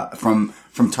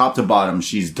 From top to bottom,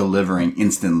 she's delivering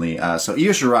instantly. So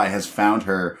Io Shirai has found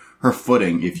her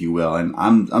footing, if you will, and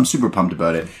I'm super pumped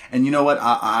about it. And you know what?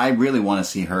 I really want to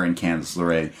see her and Candice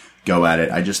LeRae go at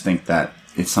it. I just think that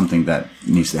it's something that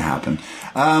needs to happen.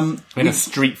 In a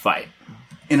street fight.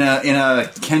 In a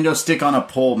kendo stick on a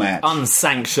pole match.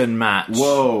 Unsanctioned match.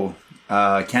 Whoa.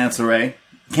 Candice LeRae.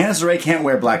 Candice LeRae can't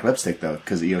wear black lipstick, though,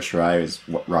 because Io Shirai is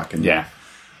rocking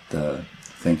the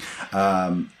thing.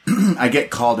 I get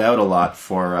called out a lot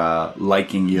for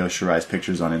liking Io Shirai's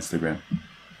pictures on Instagram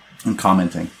and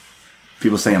commenting.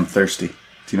 People say I'm thirsty. Do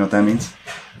you know what that means?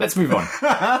 Let's move on.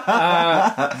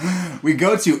 We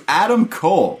go to Adam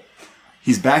Cole.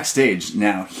 He's backstage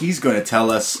now. He's going to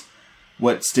tell us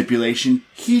what stipulation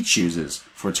he chooses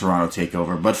for Toronto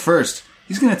TakeOver. But first,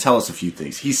 he's going to tell us a few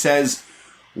things. He says,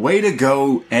 "Way to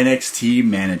go, NXT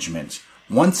management.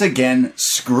 Once again,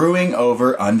 screwing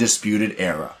over Undisputed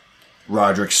Era.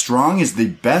 Roderick Strong is the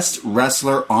best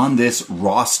wrestler on this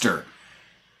roster.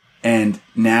 And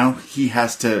now he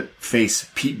has to face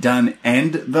Pete Dunne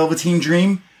and Velveteen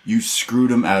Dream. You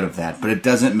screwed him out of that. But it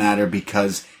doesn't matter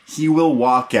because he will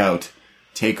walk out,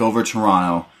 take over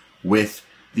Toronto with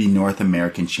the North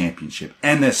American Championship.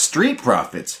 And the Street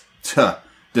Profits,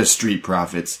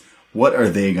 what are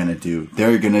they going to do?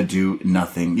 They're going to do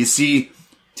nothing. You see,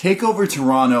 TakeOver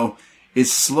Toronto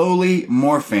is slowly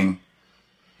morphing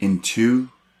into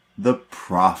the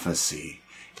Prophecy.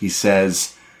 He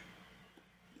says,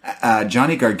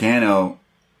 Johnny Gargano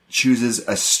chooses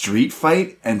a street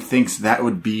fight and thinks that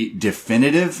would be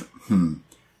definitive.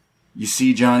 You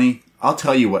see, Johnny, I'll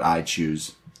tell you what I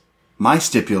choose. My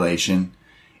stipulation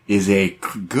is a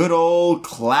good old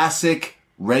classic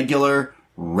regular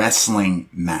wrestling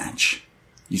match.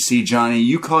 You see, Johnny,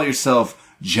 you call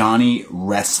yourself Johnny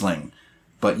Wrestling,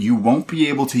 but you won't be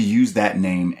able to use that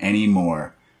name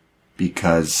anymore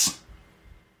because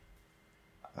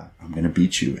I'm going to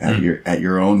beat you at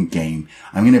your own game.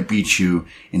 I'm going to beat you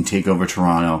in TakeOver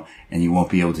Toronto, and you won't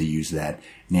be able to use that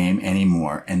name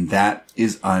anymore. And that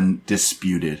is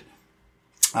undisputed.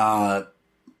 How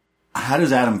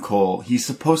does Adam Cole, he's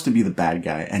supposed to be the bad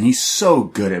guy, and he's so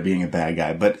good at being a bad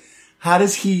guy, but how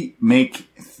does he make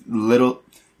look,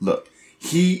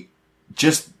 he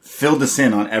just filled us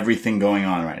in on everything going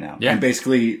on right now. Yeah. And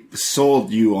basically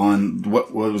sold you on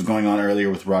what was going on earlier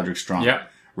with Roderick Strong. Yeah.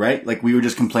 Right? Like, we were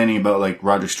just complaining about, like,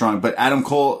 Roderick Strong, but Adam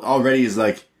Cole already is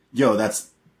like, yo,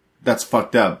 that's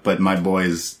fucked up, but my boy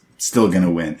is still gonna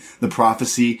win. The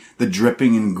Prophecy, the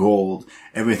dripping in gold,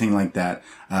 everything like that.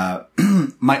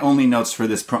 My only notes for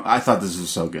this I thought this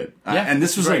was so good. And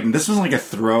this was like a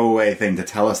throwaway thing to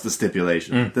tell us the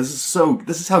stipulation. This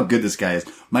is how good this guy is.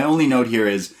 My only note here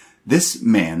is, this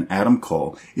man, Adam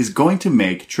Cole, is going to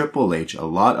make Triple H a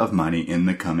lot of money in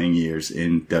the coming years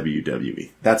in WWE.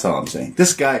 That's all I'm saying.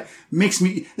 This guy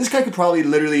could probably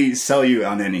literally sell you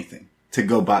on anything to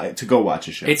go watch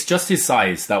a show. It's just his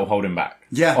size that will hold him back.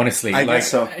 Yeah. Honestly. I guess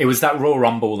so. It was that Royal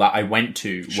Rumble that I went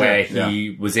to where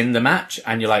he was in the match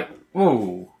and you're like,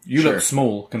 oh, you look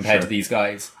small compared to these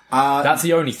guys. That's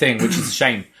the only thing, which is a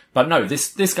shame. But no,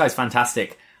 this guy's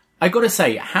fantastic. I gotta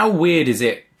say, how weird is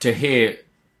it to hear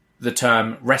the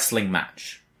term wrestling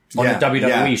match on the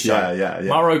WWE show? Yeah.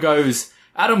 Mauro goes,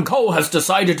 Adam Cole has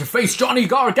decided to face Johnny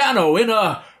Gargano in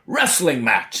a wrestling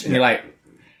match. And you're like,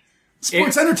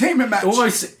 sports entertainment match.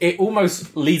 It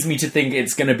almost leads me to think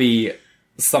it's going to be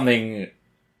something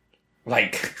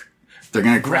like they're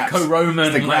going to Greco-Roman.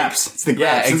 It's the graps. It's the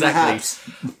graps. Yeah,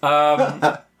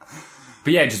 exactly.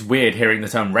 But yeah, just weird hearing the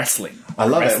term wrestling. I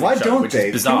love it. Why don't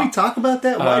they? Can we talk about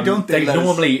that? Why don't they?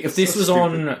 Normally, if this was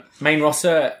on main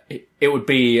roster, it would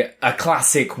be a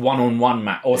classic one-on-one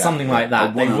match or something like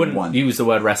that. They wouldn't use the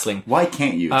word wrestling. Why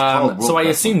can't you? So I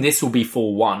assume this will be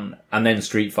 4-1 and then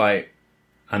Street Fight.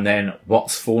 And then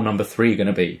what's for number 3 going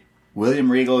to be?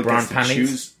 William Regal gets to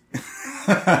choose.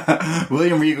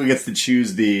 William Regal gets to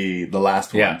choose the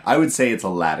last one. Yeah. I would say it's a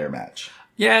ladder match.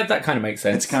 Yeah, that kind of makes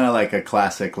sense. It's kind of like a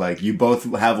classic, like, you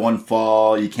both have one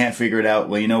fall, you can't figure it out.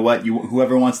 Well, you know what?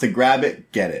 Whoever wants to grab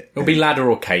it, get it. It'll be ladder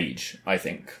or cage, I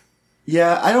think.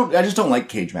 Yeah, I just don't like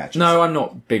cage matches. No, I'm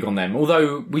not big on them.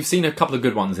 Although, we've seen a couple of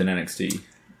good ones in NXT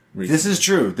recently. This is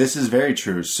true. This is very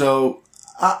true. So,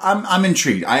 I'm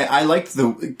intrigued. I liked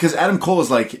because Adam Cole is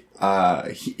like,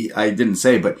 I didn't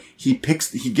say, but he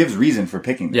gives reason for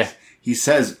picking this. Yeah. He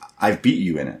says, I've beat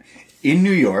you in it. In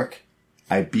New York,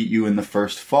 I beat you in the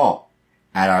first fall.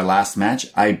 At our last match,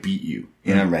 I beat you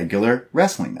in a regular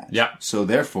wrestling match. Yeah. So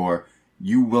therefore,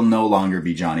 you will no longer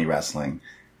be Johnny Wrestling.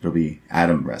 It'll be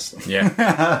Adam Wrestling.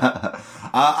 Yeah.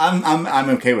 I'm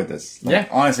okay with this. Like, yeah.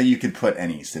 Honestly, you could put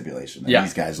any stipulation. Yeah.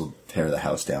 These guys will tear the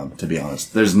house down, to be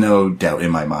honest. There's no doubt in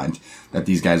my mind that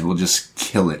these guys will just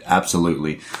kill it.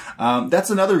 Absolutely. That's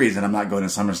another reason I'm not going to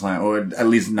SummerSlam, or at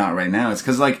least not right now. It's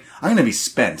because, like, I'm going to be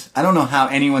spent. I don't know how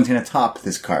anyone's going to top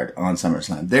this card on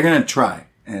SummerSlam. They're going to try,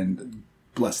 and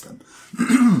bless them.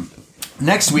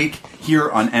 Next week, here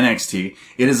on NXT,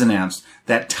 it is announced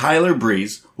that Tyler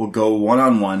Breeze will go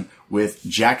one-on-one with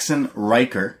Jackson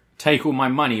Riker. Take all my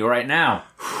money right now.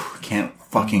 Can't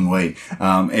fucking wait.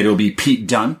 It'll be Pete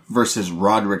Dunne versus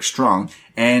Roderick Strong.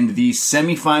 And the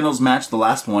semifinals match, the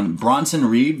last one, Bronson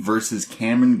Reed versus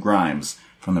Cameron Grimes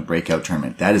from the Breakout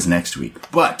Tournament. That is next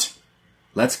week. But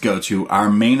let's go to our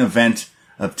main event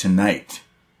of tonight.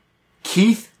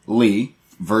 Keith Lee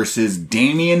versus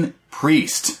Damian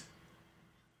Priest.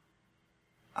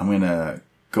 I'm going to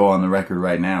go on the record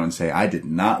right now and say I did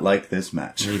not like this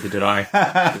match. Neither did I.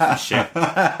 This is shit. There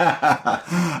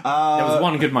was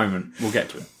one good moment. We'll get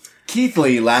to it. Keith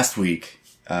Lee last week,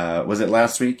 was it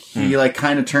last week? He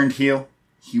kind of turned heel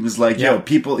He was like, yo,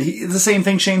 people, it's the same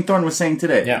thing Shane Thorne was saying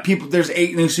today. Yeah. People, there's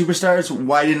 8 new superstars.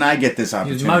 Why didn't I get this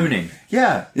opportunity? He was moaning.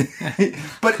 Yeah.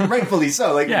 But rightfully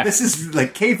so. Like, this is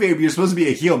like kayfabe. You're supposed to be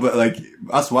a heel, but like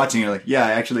us watching, you're like, yeah,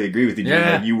 I actually agree with you.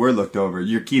 Yeah. Like, you were looked over.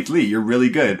 You're Keith Lee. You're really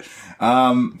good.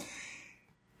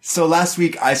 So last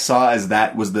week I saw as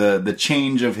that was the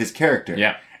change of his character.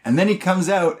 Yeah. And then he comes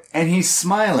out and he's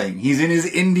smiling. He's in his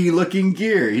indie looking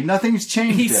gear. Nothing's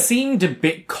changed. He yet. seemed a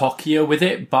bit cockier with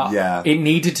it, but it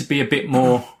needed to be a bit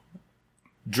more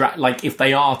like if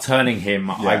they are turning him,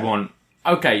 I want,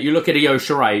 okay, you look at Io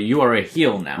Shirai, you are a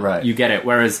heel now. Right. You get it.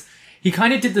 Whereas he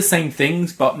kind of did the same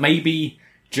things, but maybe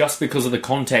just because of the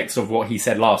context of what he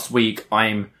said last week,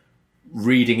 I'm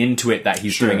reading into it that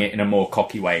he's doing it in a more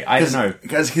cocky way. I don't know.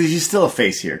 Because he's still a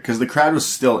face here. Because the crowd was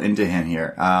still into him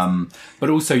here. But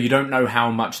also, you don't know how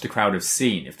much the crowd have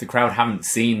seen. If the crowd haven't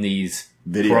seen these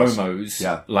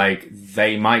promos, like,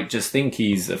 they might just think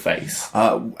he's a face.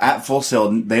 At Full Sail,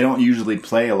 they don't usually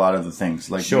play a lot of the things.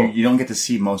 Like, you don't get to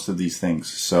see most of these things.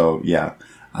 So,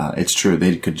 it's true.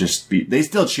 They could just be... They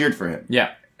still cheered for him.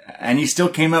 Yeah. And he still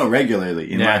came out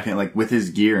regularly, in my opinion, like, with his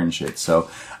gear and shit. So,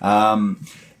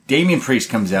 Damian Priest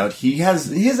comes out.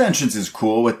 His entrance is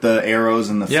cool with the arrows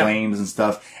and the flames and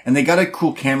stuff. And they got a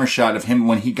cool camera shot of him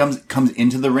when he comes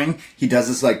into the ring. He does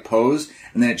this like pose,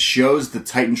 and then it shows the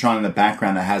Titantron in the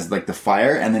background that has like the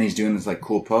fire, and then he's doing this like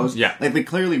cool pose. Yeah. Like they're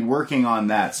clearly working on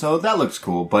that. So that looks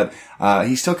cool, but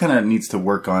he still kind of needs to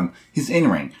work on his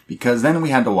in-ring, because then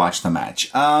we had to watch the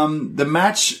match. The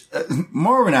match,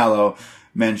 Mauro Ranallo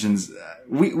mentions,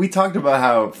 we talked about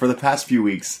how for the past few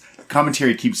weeks,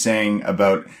 commentary keeps saying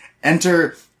about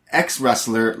enter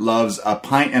ex-wrestler loves a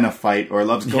pint and a fight, or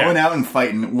loves going out and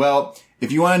fighting. Well,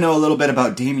 if you want to know a little bit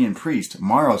about Damian Priest,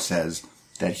 Mauro says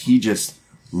that he just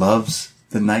loves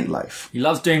the nightlife. He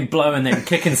loves doing blow and then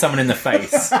kicking someone in the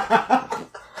face.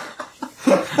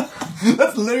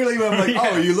 That's literally what I'm like,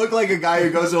 oh, you look like a guy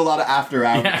who goes to a lot of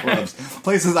after-hour clubs.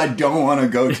 Places I don't want to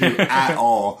go to at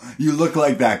all. You look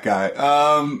like that guy.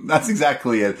 That's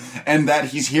exactly it. And that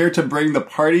he's here to bring the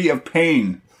party of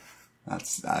pain.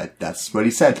 That's what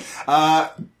he said.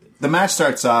 The match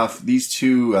starts off, these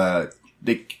two,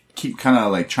 they keep kind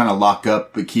of like trying to lock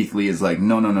up, but Keith Lee is like,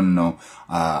 no.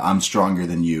 I'm stronger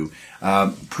than you.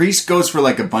 Priest goes for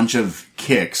like a bunch of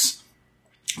kicks.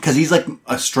 Cause he's like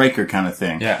a striker kind of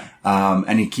thing. Yeah.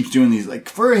 And he keeps doing these, like,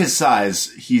 for his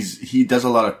size, he does a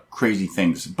lot of crazy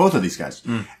things. Both of these guys.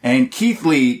 And Keith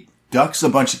Lee ducks a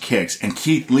bunch of kicks, and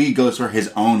Keith Lee goes for his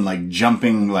own, like,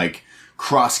 jumping, like,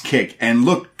 cross kick, and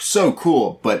looked so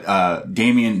cool, but,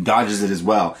 Damian dodges it as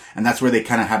well. And that's where they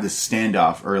kind of have this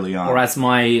standoff early on. Or as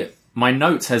my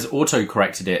notes has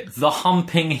auto-corrected it, the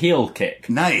humping heel kick.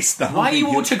 Nice. Why are you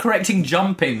auto-correcting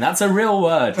jumping? That's a real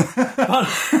word.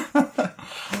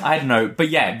 I don't know. But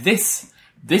yeah, this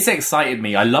excited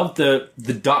me. I loved the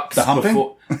ducks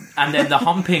before. And then the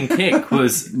humping kick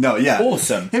was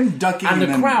awesome. Him ducking. And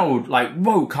the crowd like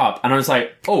woke up, and I was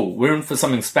like, oh, we're in for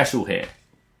something special here.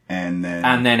 And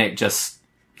then it just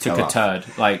took a turd.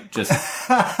 Like, just...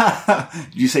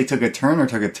 Did you say took a turn or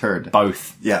took a turd?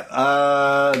 Both.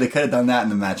 Yeah. They could have done that in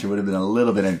the match. It would have been a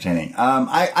little bit entertaining.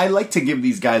 I like to give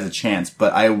these guys a chance,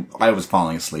 but I was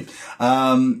falling asleep.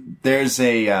 There's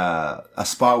a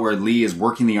spot where Lee is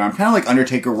working the arm, kind of like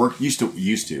Undertaker used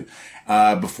to,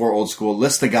 before Old School.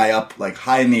 Lifts the guy up, like,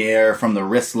 high in the air from the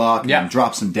wrist lock and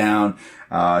drops him down.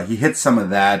 He hits some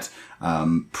of that.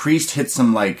 Priest hit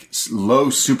some like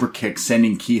low super kick,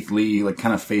 sending Keith Lee like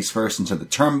kind of face first into the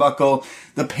turnbuckle.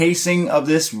 The pacing of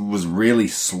this was really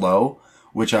slow,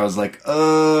 which I was like,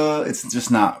 it's just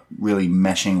not really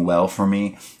meshing well for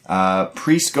me.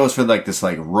 Priest goes for like this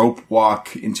like rope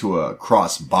walk into a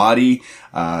cross body.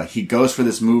 He goes for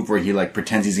this move where he like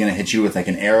pretends he's gonna hit you with like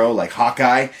an arrow, like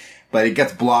Hawkeye, but it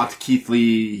gets blocked. Keith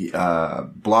Lee,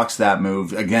 blocks that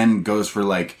move. Again, goes for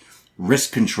like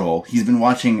wrist control. He's been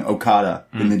watching Okada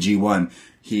in the G1.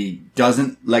 He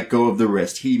doesn't let go of the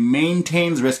wrist. He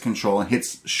maintains wrist control and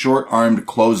hits short-armed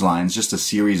clotheslines, just a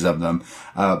series of them.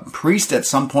 Priest at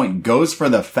some point goes for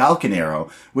the Falcon Arrow,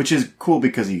 which is cool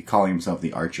because he's calling himself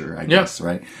the Archer, I guess,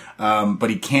 right? But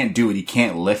he can't do it. He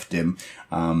can't lift him.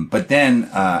 But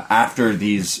then, after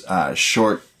these,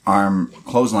 short arm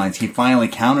clotheslines, he finally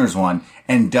counters one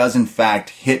and does in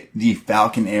fact hit the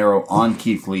Falcon Arrow on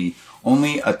Keith Lee.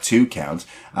 Only a 2 count.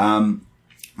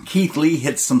 Keith Lee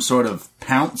hits some sort of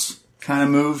pounce kind of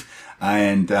move,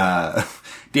 and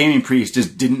Damian Priest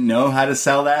just didn't know how to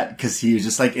sell that because he was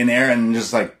just like in air and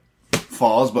just like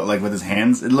falls, but like with his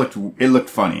hands. It looked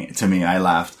funny to me. I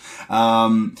laughed.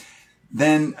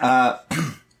 Then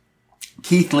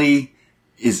Keith Lee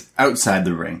is outside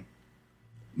the ring.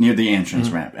 near the entrance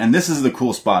ramp. And this is the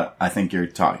cool spot I think you're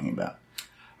talking about.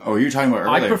 Oh, you're talking about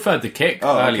earlier. I preferred the kick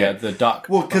earlier, the duck.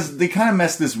 Well, because they kind of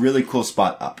messed this really cool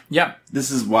spot up. Yep. This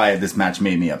is why this match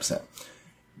made me upset.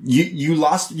 You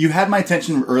lost, you had my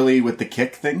attention early with the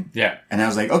kick thing. Yeah. And I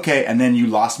was like, okay, and then you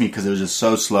lost me because it was just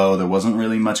so slow. There wasn't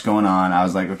really much going on. I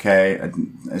was like, okay,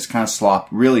 it's kind of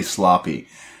really sloppy.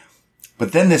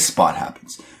 But then this spot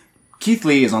happens. Keith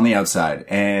Lee is on the outside,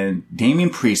 and Damian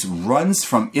Priest runs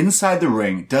from inside the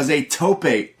ring, does a tope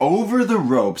over the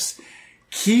ropes.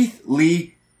 Keith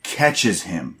Lee catches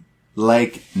him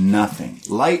like nothing.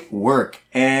 Light work,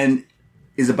 and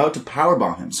is about to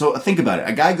powerbomb him. So think about it.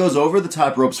 A guy goes over the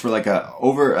top ropes for like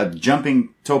over a jumping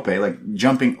tope, like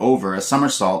jumping over a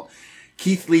somersault.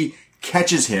 Keith Lee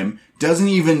catches him, doesn't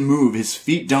even move. His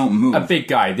feet don't move. A big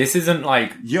guy. This isn't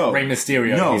like Rey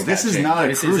Mysterio. No, this is not a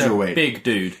cruiserweight. This is a big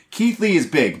dude. Keith Lee is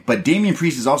big, but Damian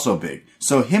Priest is also big.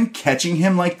 So him catching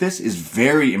him like this is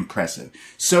very impressive.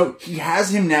 So he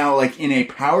has him now like in a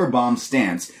powerbomb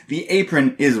stance. The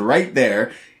apron is right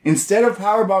there. Instead of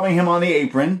powerbombing him on the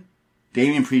apron,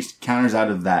 Damian Priest counters out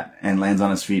of that and lands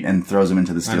on his feet and throws him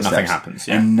into the steel steps. And nothing happens.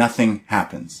 Yeah. And nothing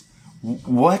happens.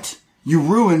 What? You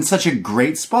ruined such a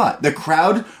great spot. The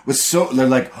crowd was they're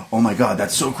like, oh my god,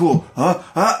 that's so cool.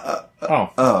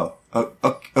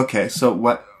 Okay, so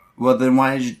what? Well, then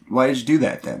why did you do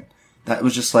that then? That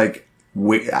was just like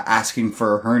asking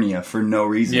for a hernia for no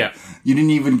reason. Yeah. You didn't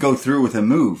even go through with a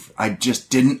move. I just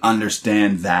didn't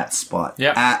understand that spot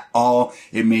at all.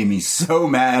 It made me so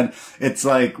mad. It's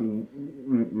like,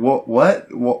 what?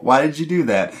 Why did you do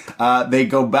that? They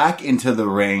go back into the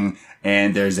ring,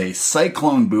 and there's a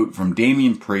cyclone boot from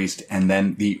Damian Priest, and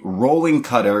then the rolling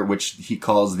cutter, which he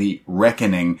calls the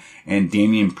Reckoning, and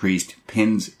Damian Priest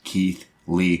pins Keith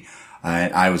Lee.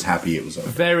 I was happy it was over.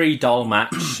 Very dull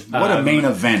match. What a main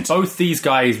event. Both these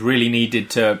guys really needed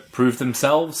to prove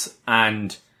themselves,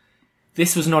 and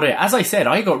this was not it. As I said,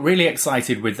 I got really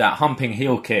excited with that humping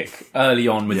heel kick early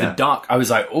on with the duck. I was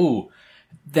like, ooh.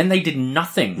 Then they did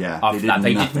nothing after that.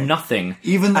 They did nothing.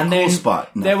 Even the cool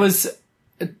spot. There was...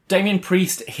 Damian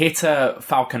Priest hit a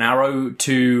Falcon Arrow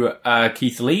to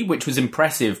Keith Lee, which was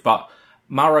impressive, but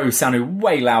Mauro sounded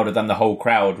way louder than the whole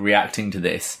crowd reacting to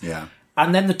this. Yeah.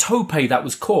 And then the tope that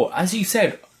was caught, as you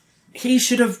said, he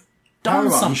should have done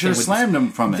something. He should have slammed him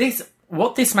from it.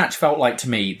 What this match felt like to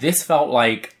me, this felt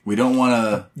like...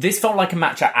 This felt like a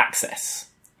match at Access.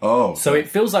 Oh. So it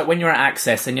feels like when you're at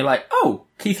Access and you're like, oh,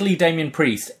 Keith Lee, Damian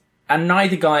Priest, and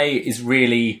neither guy is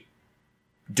really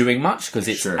doing much because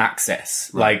it's Access.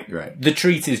 Right. The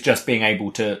treat is just being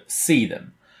able to see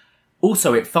them.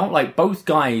 Also, it felt like both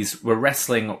guys were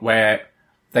wrestling where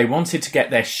they wanted to get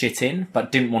their shit in,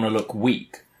 but didn't want to look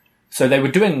weak. So they were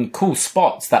doing cool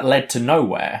spots that led to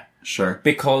nowhere. Sure.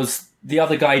 Because the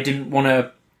other guy didn't want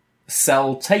to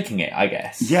sell taking it, I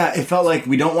guess. Yeah, it felt like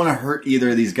we don't want to hurt either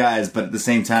of these guys, but at the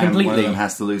same time, one of them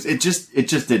has to lose. It just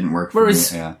didn't work for me.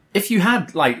 Yeah. If you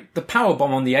had, like, the powerbomb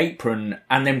on the apron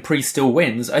and then Priest still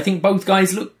wins, I think both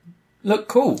guys look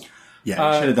cool.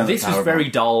 Yeah, should have done this was very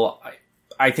dull.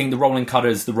 I think the rolling cutter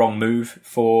is the wrong move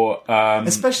for...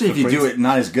 especially if you do it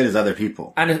not as good as other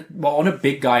people. And, on a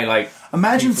big guy like...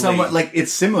 Imagine someone... Like,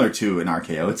 it's similar to an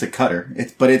RKO. It's a cutter.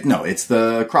 It's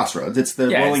the crossroads. It's the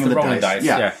rolling of the dice.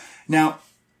 Yeah. Now,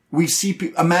 we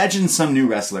see... Imagine some new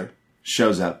wrestler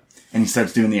shows up and he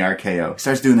starts doing the RKO. He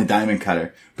starts doing the diamond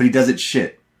cutter, but he does it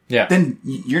shit. Yeah. Then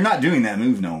you're not doing that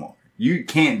move no more. You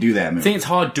can't do that move. I think it's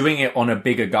hard doing it on a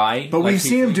bigger guy. But we've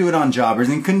seen him do it on jobbers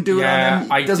and couldn't do it on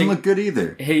them. It doesn't look good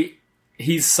either.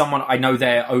 He's someone, I know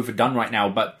they're overdone right now,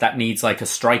 but that needs like a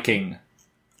striking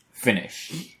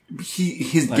finish.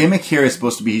 His gimmick here is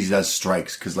supposed to be he does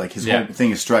strikes, because like his whole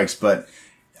thing is strikes, but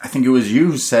I think it was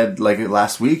you who said like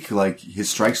last week, like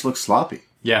his strikes look sloppy.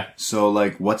 Yeah. So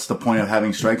like what's the point of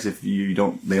having strikes if they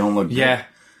don't look good? Yeah.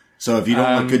 So if you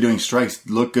don't look good doing strikes,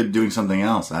 look good doing something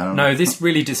else. I don't know. No, this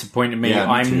really disappointed me. Yeah,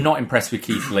 me I'm too. not impressed with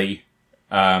Keith Lee.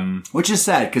 Which is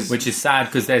sad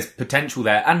because there's potential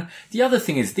there. And the other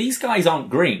thing is, these guys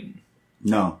aren't green.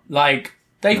 No. Like,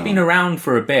 they've been around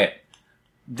for a bit.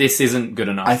 This isn't good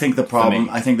enough. I think the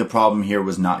problem here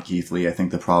was not Keith Lee. I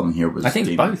think the problem here was... I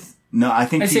think both. No, I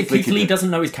think Keith Lee doesn't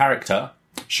know his character.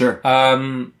 Sure.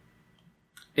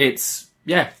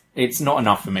 It's not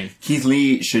enough for me. Keith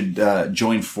Lee should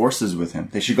join forces with him.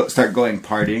 They should start going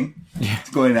partying,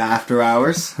 going to after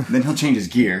hours. Then he'll change his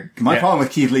gear. My problem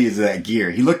with Keith Lee is that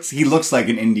gear. He looks like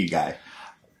an indie guy.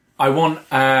 I want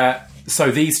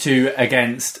so these two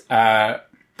against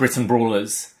Britain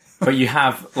Brawlers, but you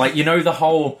have the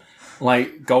whole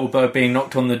like Goldberg being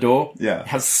knocked on the door. Yeah,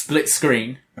 has split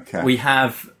screen. Okay, we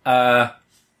have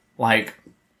like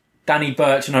Danny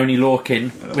Burch and Oney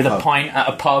Lorcan with a pint at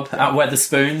a pub at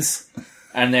Weatherspoons,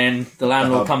 and then the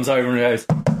landlord comes over and goes,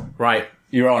 "Right,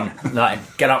 you're on."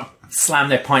 Like, get up, slam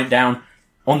their pint down.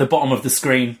 On the bottom of the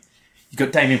screen, you've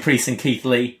got Damien Priest and Keith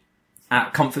Lee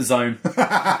at Comfort Zone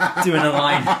doing a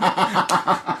line,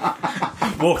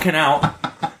 walking out.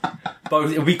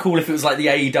 Both, it would be cool if it was like the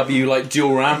AEW like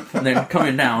dual ramp, and then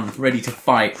coming down ready to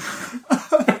fight.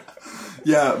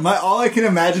 Yeah, all I can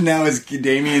imagine now is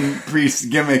Damien Priest's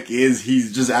gimmick is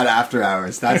he's just at After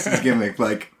Hours. That's his gimmick.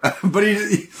 Like, but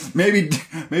he maybe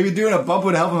doing a bump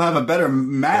would help him have a better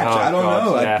match. I don't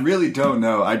know. Yeah. I really don't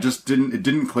know. I just it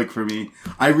didn't click for me.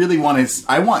 I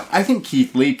think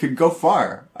Keith Lee could go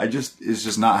far. It's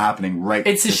just not happening right.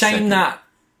 It's a shame that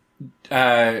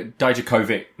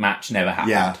Dijakovic match never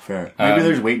happened. Yeah, fair. Maybe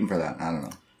they're just waiting for that. I don't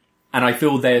know. And I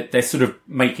feel they're sort of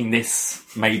making this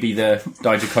maybe the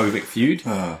Dijakovic feud.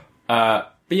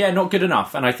 But yeah, not good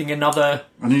enough. And I think I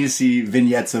need to see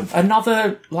vignettes of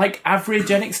another like average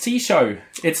NXT show.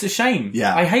 It's a shame.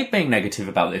 Yeah. I hate being negative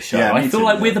about this show. Yeah, I feel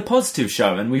like we're the positive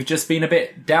show and we've just been a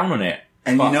bit down on it.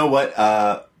 And you know what?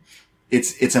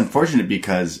 It's unfortunate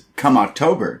because come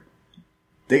October,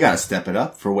 they got to step it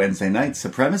up for Wednesday night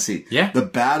supremacy. Yeah. The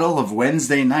battle of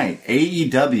Wednesday night,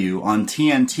 AEW on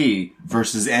TNT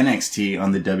versus NXT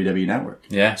on the WWE Network.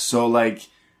 Yeah. So like,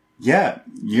 yeah,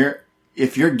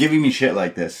 if you're giving me shit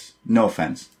like this, no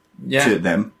offense to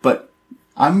them, but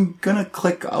I'm gonna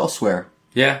click elsewhere.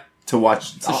 Yeah. To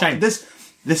watch. It's a shame. This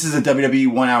is a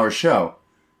WWE 1 hour show.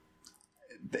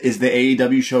 Is the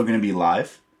AEW show gonna be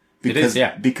live? Because, it is,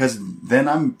 yeah. Because then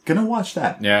I'm gonna watch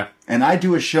that. Yeah. And I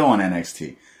do a show on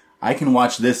NXT. I can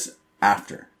watch this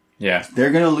after. Yeah. They're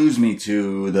gonna lose me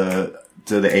to the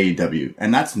AEW,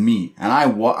 and that's me. And I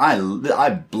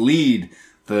bleed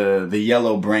the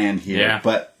yellow brand here. Yeah.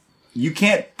 But you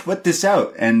can't put this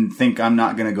out and think I'm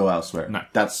not gonna go elsewhere. No.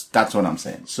 That's what I'm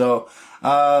saying. So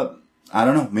I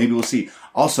don't know. Maybe we'll see.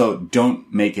 Also,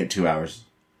 don't make it 2 hours.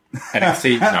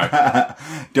 NXT, no.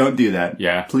 Don't do that.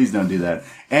 Yeah. Please don't do that.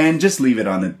 And just leave it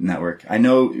on the network. I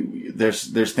know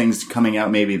there's things coming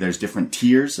out. Maybe there's different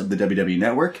tiers of the WWE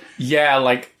network. Yeah,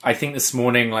 like, I think this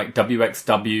morning, like,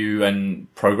 WXW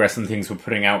and Progress and things were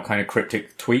putting out kind of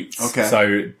cryptic tweets. Okay.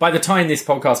 So, by the time this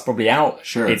podcast's probably out,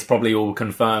 sure, it's probably all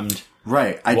confirmed.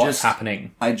 Right. What's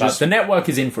happening. But the network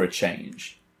is in for a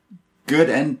change. Good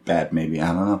and bad, maybe.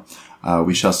 I don't know.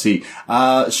 We shall see.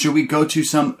 Should we go to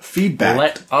some feedback?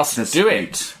 Let us do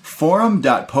it.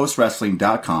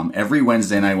 Forum.postwrestling.com. Every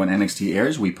Wednesday night when NXT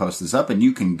airs, we post this up, and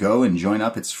you can go and join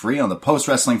up. It's free on the Post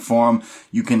Wrestling Forum.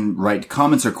 You can write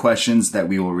comments or questions that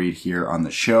we will read here on the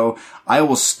show. I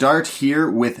will start here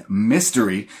with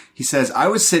Mystery. He says, I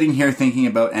was sitting here thinking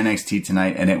about NXT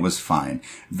tonight, and it was fine.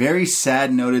 Very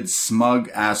sad-noted,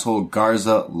 smug asshole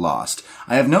Garza lost.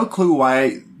 I have no clue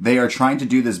why they are trying to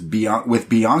do this with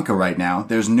Bianca right now.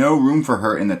 There's no room for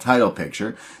her in the title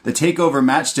picture. The takeover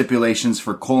match stipulations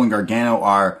for Cole and Gargano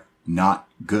are not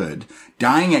good.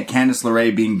 Dying at Candice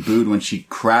LeRae being booed when she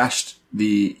crashed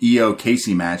the Io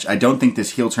Casey match. I don't think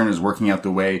this heel turn is working out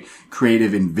the way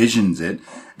creative envisions it.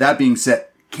 That being said,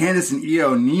 Candice and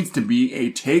Io needs to be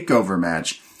a takeover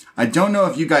match. I don't know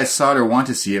if you guys saw it or want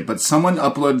to see it, but someone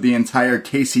uploaded the entire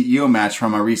Casey Io match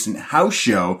from a recent house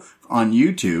show on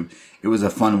YouTube. It was a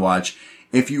fun watch.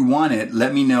 If you want it,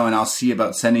 let me know and I'll see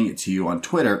about sending it to you on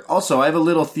Twitter. Also, I have a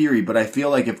little theory, but I feel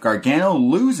like if Gargano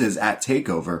loses at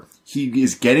TakeOver, he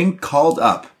is getting called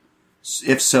up.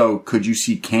 If so, could you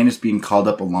see Candice being called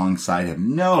up alongside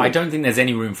him? No. I don't think there's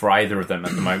any room for either of them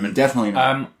at the moment. Definitely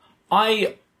not.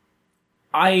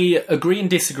 I agree and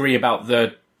disagree about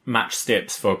the match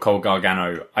stips for Cole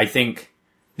Gargano. I think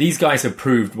these guys have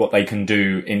proved what they can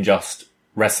do in just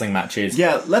wrestling matches.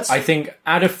 Yeah, I think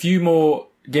add a few more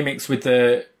gimmicks with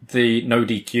the no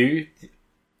DQ.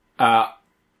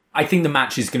 I think the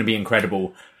match is going to be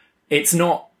incredible. It's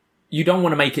not. You don't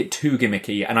want to make it too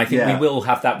gimmicky, and I think we will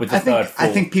have that with the third fall.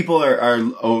 I think people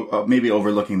are maybe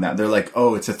overlooking that. They're like,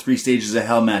 oh, it's a 3 stages of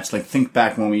hell match. Like, think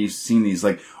back when we've seen these.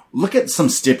 Like, look at some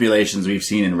stipulations we've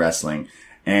seen in wrestling,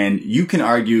 and you can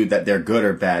argue that they're good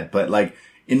or bad, but like,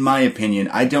 in my opinion,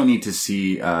 I don't need to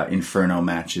see Inferno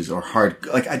matches or hard.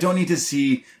 Like, I don't need to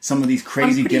see some of these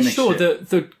crazy gimmicks. I'm pretty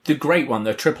sure the great one,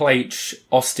 the Triple H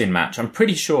Austin match. I'm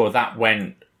pretty sure that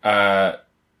went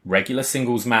regular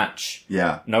singles match.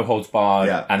 Yeah, no holds barred,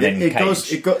 and then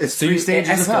cage. It's 3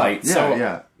 stages of hell.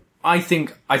 Yeah. I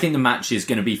think the match is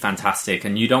going to be fantastic,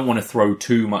 and you don't want to throw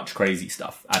too much crazy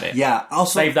stuff at it. Yeah,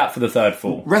 also save that for the third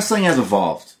fall. Wrestling has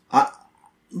evolved.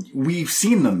 We've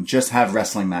seen them just have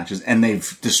wrestling matches, and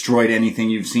they've destroyed anything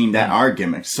you've seen that are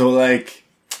gimmicks. So, like,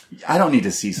 I don't need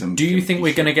to see some. Do you think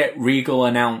we're going to get Regal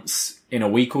announce in a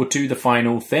week or two, the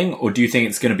final thing? Or do you think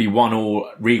it's going to be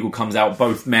 1-1, Regal comes out,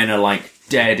 both men are like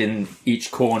dead in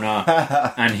each corner,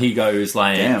 and he goes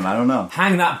like, damn, I don't know.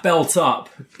 Hang that belt up.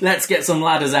 Let's get some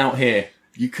ladders out here.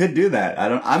 You could do that.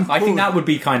 I think that would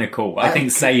be kind of cool. I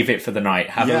think save it for the night.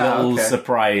 Have a little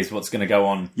surprise what's going to go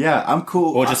on. Yeah, I'm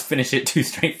cool. Or just finish it 2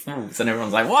 straight moves and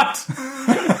everyone's like, what?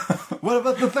 What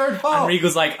about the third fall? And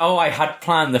Regal's like, I had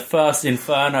planned the first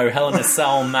Inferno Hell in a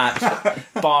Cell match,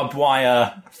 barbed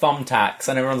wire, thumbtacks.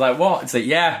 And everyone's like, what? It's like,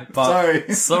 yeah,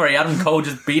 but sorry, Adam Cole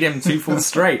just beat him 2 falls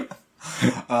straight.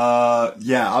 Yeah,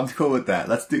 I'm cool with that.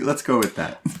 Let's go with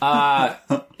that.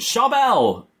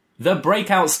 Shabelle. The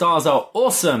breakout stars are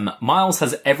awesome. Miles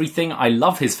has everything. I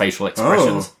love his facial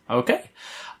expressions. Oh. Okay.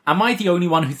 Am I the only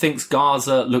one who thinks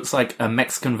Garza looks like a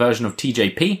Mexican version of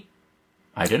TJP?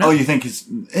 I don't know. Oh, you think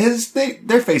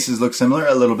their faces look similar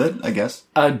a little bit, I guess.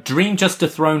 Dream just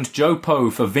dethroned Joe Poe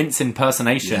for Vince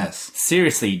impersonation. Yes.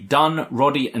 Seriously, Dunne,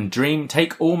 Roddy, and Dream,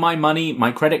 take all my money,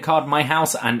 my credit card, my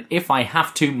house, and if I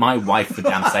have to, my wife, for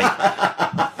damn sake.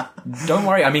 Don't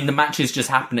worry, I mean, the match is just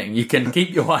happening. You can keep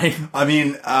your wife. I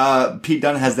mean, Pete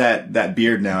Dunne has that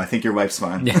beard now. I think your wife's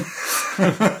fine. Yeah.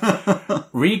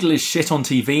 Regal is shit on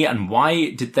TV, and why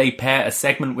did they pair a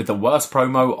segment with the worst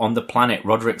promo on the planet,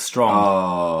 Roderick Strong?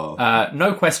 Oh.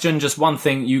 No question, just one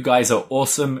thing. You guys are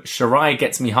awesome. Shirai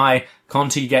gets me high.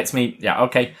 Conti gets me... Yeah,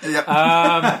 okay. Yep.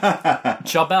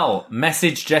 Shabelle,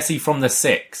 message Jesse from the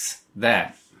 6.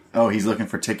 There. Oh, he's looking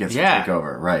for tickets for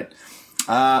TakeOver. Right.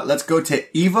 Let's go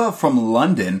to Eva from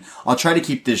London. I'll try to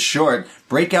keep this short.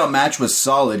 Breakout match was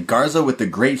solid. Garza with the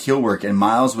great heel work and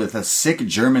Miles with a sick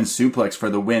German suplex for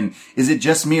the win. Is it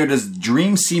just me or does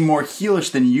Dream seem more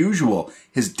heelish than usual?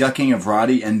 His ducking of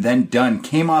Roddy and then Dunne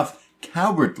came off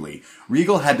cowardly.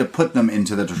 Regal had to put them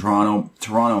into the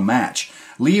Toronto match.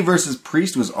 Lee versus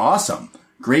Priest was awesome.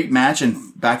 Great match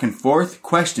and back and forth.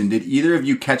 Question, did either of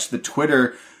you catch the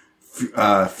Twitter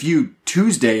feud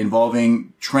Tuesday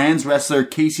involving trans wrestler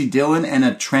Casey Dillon and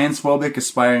a transphobic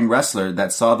aspiring wrestler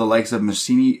that saw the likes of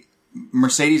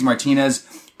Mercedes Martinez,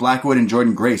 Blackwood, and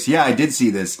Jordan Grace? Yeah, I did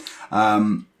see this.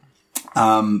 There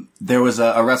was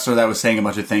a wrestler that was saying a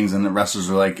bunch of things, and the wrestlers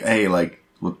were like, "Hey, like,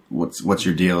 what's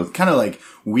your deal?" Kind of like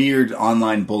weird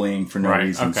online bullying for no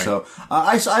reason. Okay. So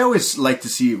I always like to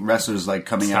see wrestlers like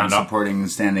coming out and supporting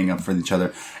and standing up for each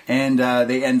other. And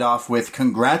they end off with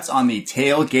congrats on the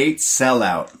tailgate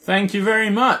sellout. Thank you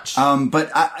very much.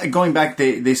 But going back,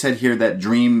 they said here that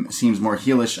Dream seems more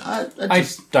heelish. I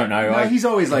don't know. No, he's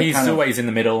always like he's always in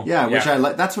the middle. Yeah, which I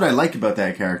like. That's what I like about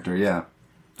that character. Yeah,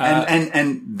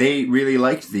 and they really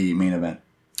liked the main event.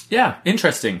 Yeah,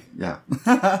 interesting. Yeah.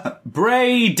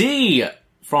 Brady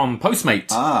from Postmate.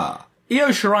 Ah. Io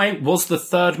Shirai was the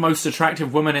 3rd most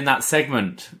attractive woman in that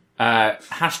segment.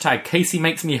 Hashtag Casey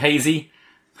makes me hazy.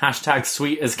 Hashtag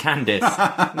sweet as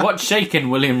Candice. What's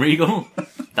shaking, William Regal?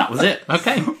 That was it.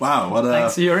 Okay. Wow.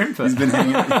 Thanks for your input.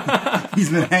 He's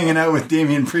been hanging out with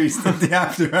Damian Priest at the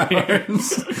after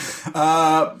hours.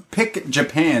 Pick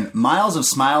Japan. Miles of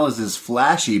Smiles is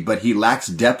flashy, but he lacks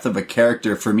depth of a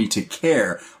character for me to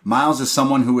care. Miles is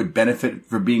someone who would benefit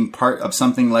for being part of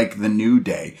something like the New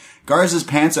Day. Garza's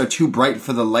pants are too bright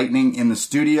for the lighting in the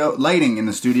studio.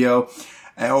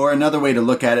 Or another way to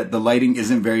look at it, the lighting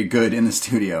isn't very good in the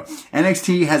studio.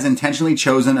 NXT has intentionally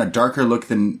chosen a darker look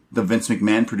than the Vince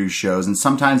McMahon produced shows, and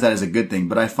sometimes that is a good thing,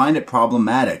 but I find it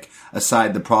problematic.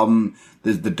 Aside the problem,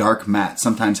 the dark mat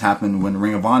sometimes happen when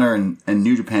Ring of Honor and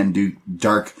New Japan do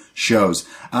dark shows.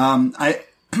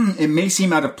 It may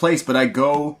seem out of place, but I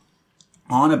go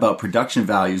on about production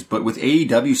values, but with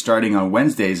AEW starting on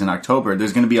Wednesdays in October,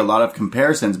 there's going to be a lot of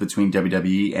comparisons between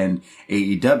WWE and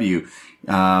AEW.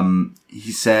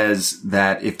 He says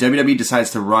that if WWE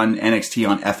decides to run NXT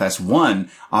on FS1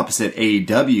 opposite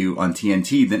AEW on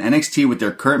TNT, then NXT with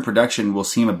their current production will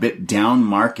seem a bit down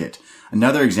market.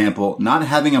 Another example, not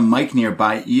having a mic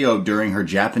nearby Io during her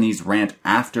Japanese rant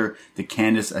after the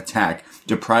Candice attack,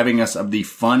 depriving us of the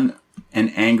fun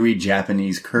and angry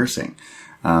Japanese cursing.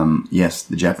 Yes,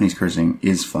 the Japanese cursing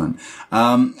is fun.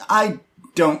 I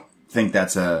don't think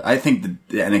I think the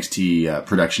NXT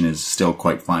production is still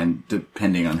quite fine,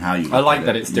 depending on how you look I like at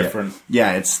that it. It's different.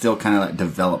 Yeah, it's still kind of like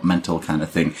developmental kind of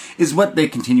thing, is what they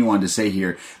continue on to say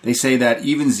here. They say that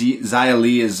even Xia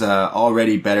Li is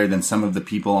already better than some of the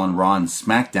people on Raw and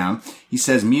SmackDown. He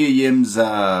says Mia Yim's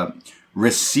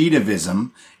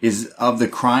recidivism is of the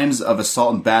crimes of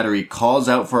assault and battery, calls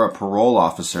out for a parole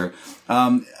officer.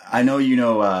 I know you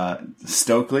know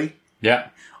Stokely. Yeah.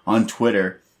 On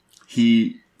Twitter,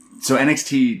 so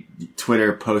NXT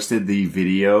Twitter posted the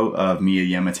video of Mia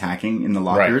Yim attacking in the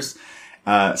lockers. Right.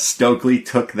 Stokely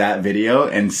took that video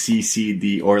and CC'd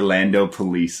the Orlando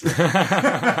police.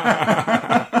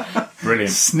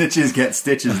 Brilliant. Snitches get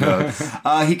stitches, though.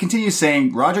 He continues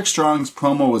saying, Roderick Strong's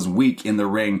promo was weak in the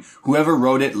ring. Whoever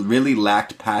wrote it really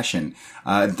lacked passion.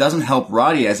 It doesn't help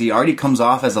Roddy, as he already comes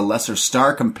off as a lesser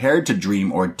star compared to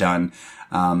Dream or Dunne,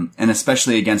 and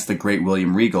especially against the great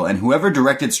William Regal. And whoever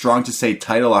directed Strong to say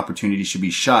title opportunity should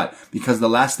be shot, because the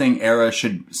Last Thing era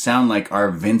should sound like our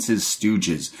Vince's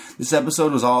stooges. This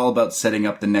episode was all about setting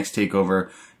up the next takeover.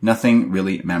 Nothing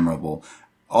really memorable.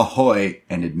 Ahoy,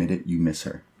 and admit it, you miss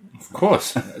her. Of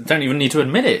course. Don't even need to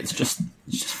admit it. It's just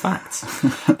facts.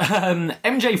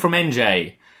 MJ from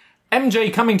NJ.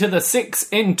 MJ coming to the 6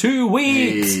 in 2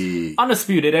 weeks. Hey.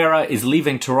 Undisputed Era is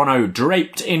leaving Toronto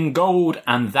draped in gold,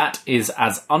 and that is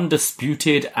as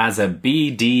undisputed as a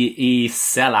BDE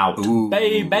sellout. Ooh.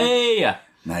 Baby!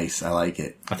 Nice, I like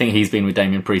it. I think he's been with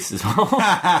Damian Priest as well.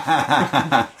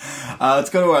 Let's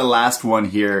go to our last one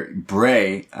here.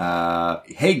 Bray.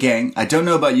 Hey gang, I don't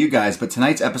know about you guys, but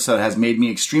tonight's episode has made me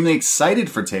extremely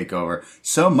excited for TakeOver.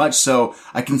 So much so,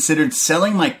 I considered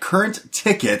selling my current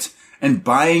ticket and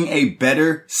buying a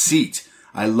better seat.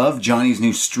 I love Johnny's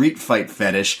new street fight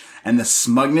fetish and the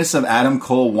smugness of Adam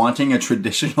Cole wanting a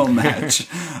traditional match.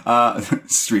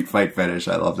 Street fight fetish,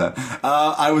 I love that.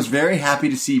 I was very happy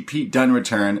to see Pete Dunne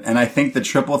return, and I think the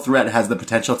triple threat has the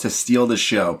potential to steal the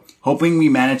show. Hoping we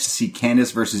manage to see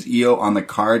Candice versus Io on the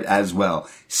card as well.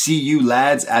 See you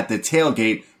lads at the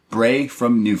tailgate. Bray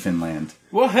from Newfoundland.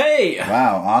 Well, hey!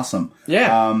 Wow, awesome.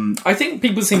 Yeah. I think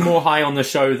people seem more high on the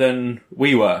show than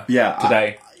we were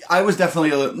today. I was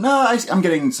definitely I'm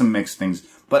getting some mixed things.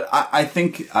 But I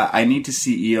think I need to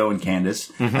see Io and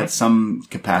Candice at some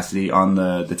capacity on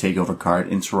the TakeOver card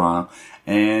in Toronto.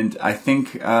 And I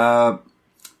think we'll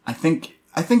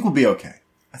be okay.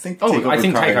 I think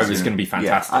TakeOver is going to be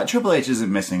fantastic. Yeah, Triple H isn't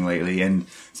missing lately, and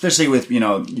especially with,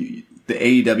 the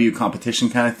AEW competition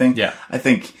kind of thing. Yeah. I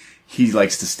think he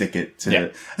likes to stick it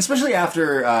to, especially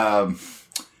after,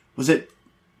 was it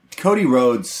Cody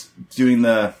Rhodes doing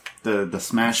the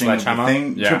smashing of the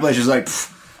thing? Yeah. Triple H is like,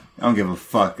 I don't give a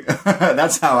fuck.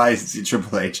 That's how I see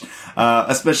Triple H.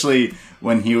 Especially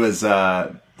when he was,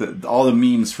 all the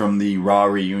memes from the Raw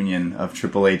reunion of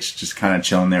Triple H just kind of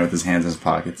chilling there with his hands in his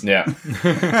pockets. Yeah.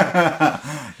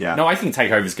 Yeah. No, I think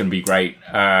TakeOver is going to be great.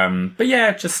 But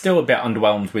yeah, just still a bit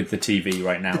underwhelmed with the TV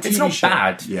right now. It's not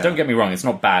bad. Yeah. Don't get me wrong. It's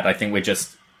not bad. I think we're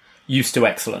just used to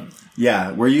excellent.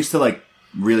 Yeah. We're used to like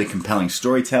really compelling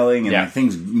storytelling and like,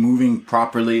 things moving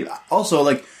properly. Also,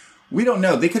 like, we don't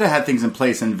know. They could have had things in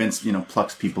place and Vince,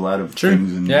 plucks people out of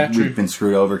things and we've been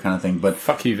screwed over kind of thing. But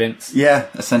fuck you, Vince. Yeah,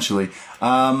 essentially.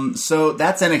 So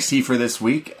that's NXT for this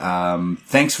week.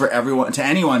 Thanks to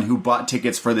anyone who bought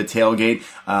tickets for the tailgate.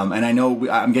 And I know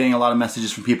I'm getting a lot of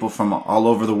messages from people from all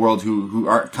over the world who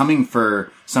are coming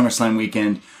for SummerSlam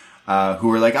weekend,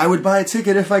 who are like, I would buy a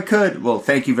ticket if I could. Well,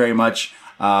 thank you very much.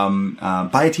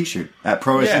 Buy a t-shirt at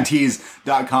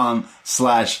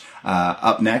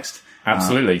prowrestlingtees.com/upNXT.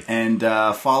 Absolutely. And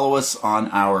follow us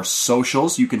on our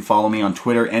socials. You can follow me on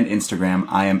Twitter and Instagram.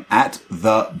 I am at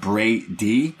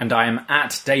 @TheBrayD. And I am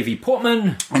at Davey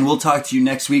Portman. And we'll talk to you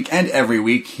next week and every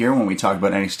week here when we talk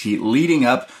about NXT leading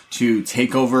up to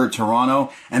TakeOver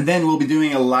Toronto. And then we'll be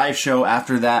doing a live show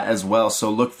after that as well.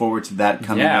 So look forward to that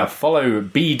coming up. Yeah, follow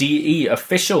BDE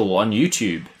Official on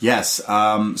YouTube. Yes.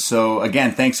 So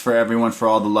again, thanks for everyone for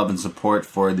all the love and support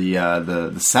for the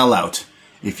sellout,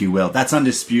 if you will. That's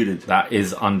undisputed. That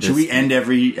is undisputed. Should we end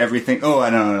everything? Oh,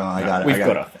 no. I got it. We've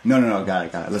got it. No, got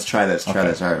it. Let's try this. All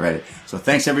right, ready. So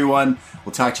thanks, everyone.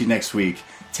 We'll talk to you next week.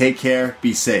 Take care.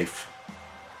 Be safe.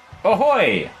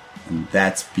 Ahoy! And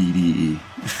that's BDE.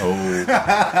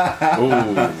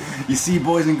 Oh. You see,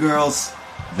 boys and girls,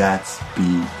 that's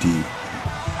BDE.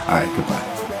 All right, goodbye.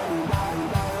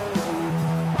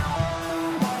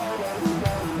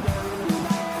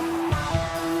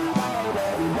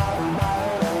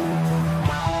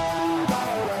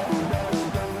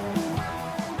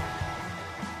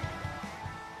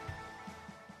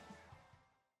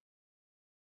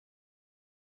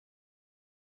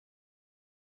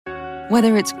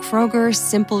 Whether it's Kroger's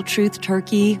Simple Truth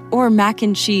Turkey or mac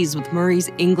and cheese with Murray's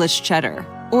English Cheddar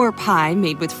or pie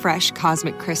made with fresh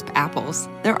Cosmic Crisp apples,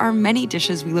 there are many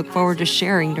dishes we look forward to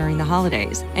sharing during the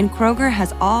holidays. And Kroger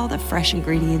has all the fresh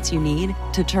ingredients you need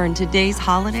to turn today's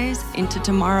holidays into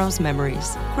tomorrow's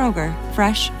memories. Kroger,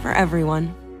 fresh for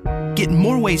everyone. Get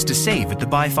more ways to save at the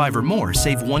Buy 5 or More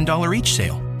Save $1 each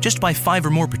sale. Just buy 5 or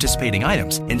more participating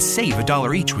items and save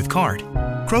 $1 each with card.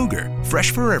 Kroger,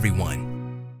 fresh for everyone.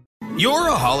 You're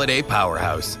a holiday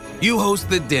powerhouse. You host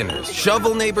the dinners,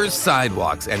 shovel neighbors'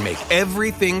 sidewalks, and make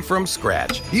everything from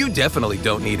scratch. You definitely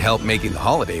don't need help making the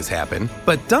holidays happen.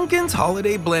 But Dunkin's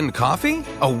Holiday Blend Coffee?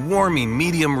 A warming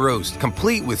medium roast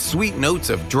complete with sweet notes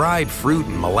of dried fruit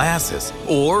and molasses.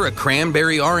 Or a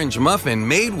cranberry orange muffin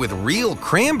made with real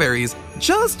cranberries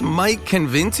just might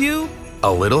convince you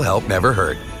a little help never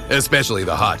hurt. Especially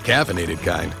the hot caffeinated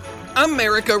kind.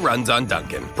 America runs on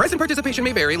Dunkin'. Price and participation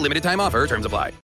may vary. Limited time offer. Terms apply.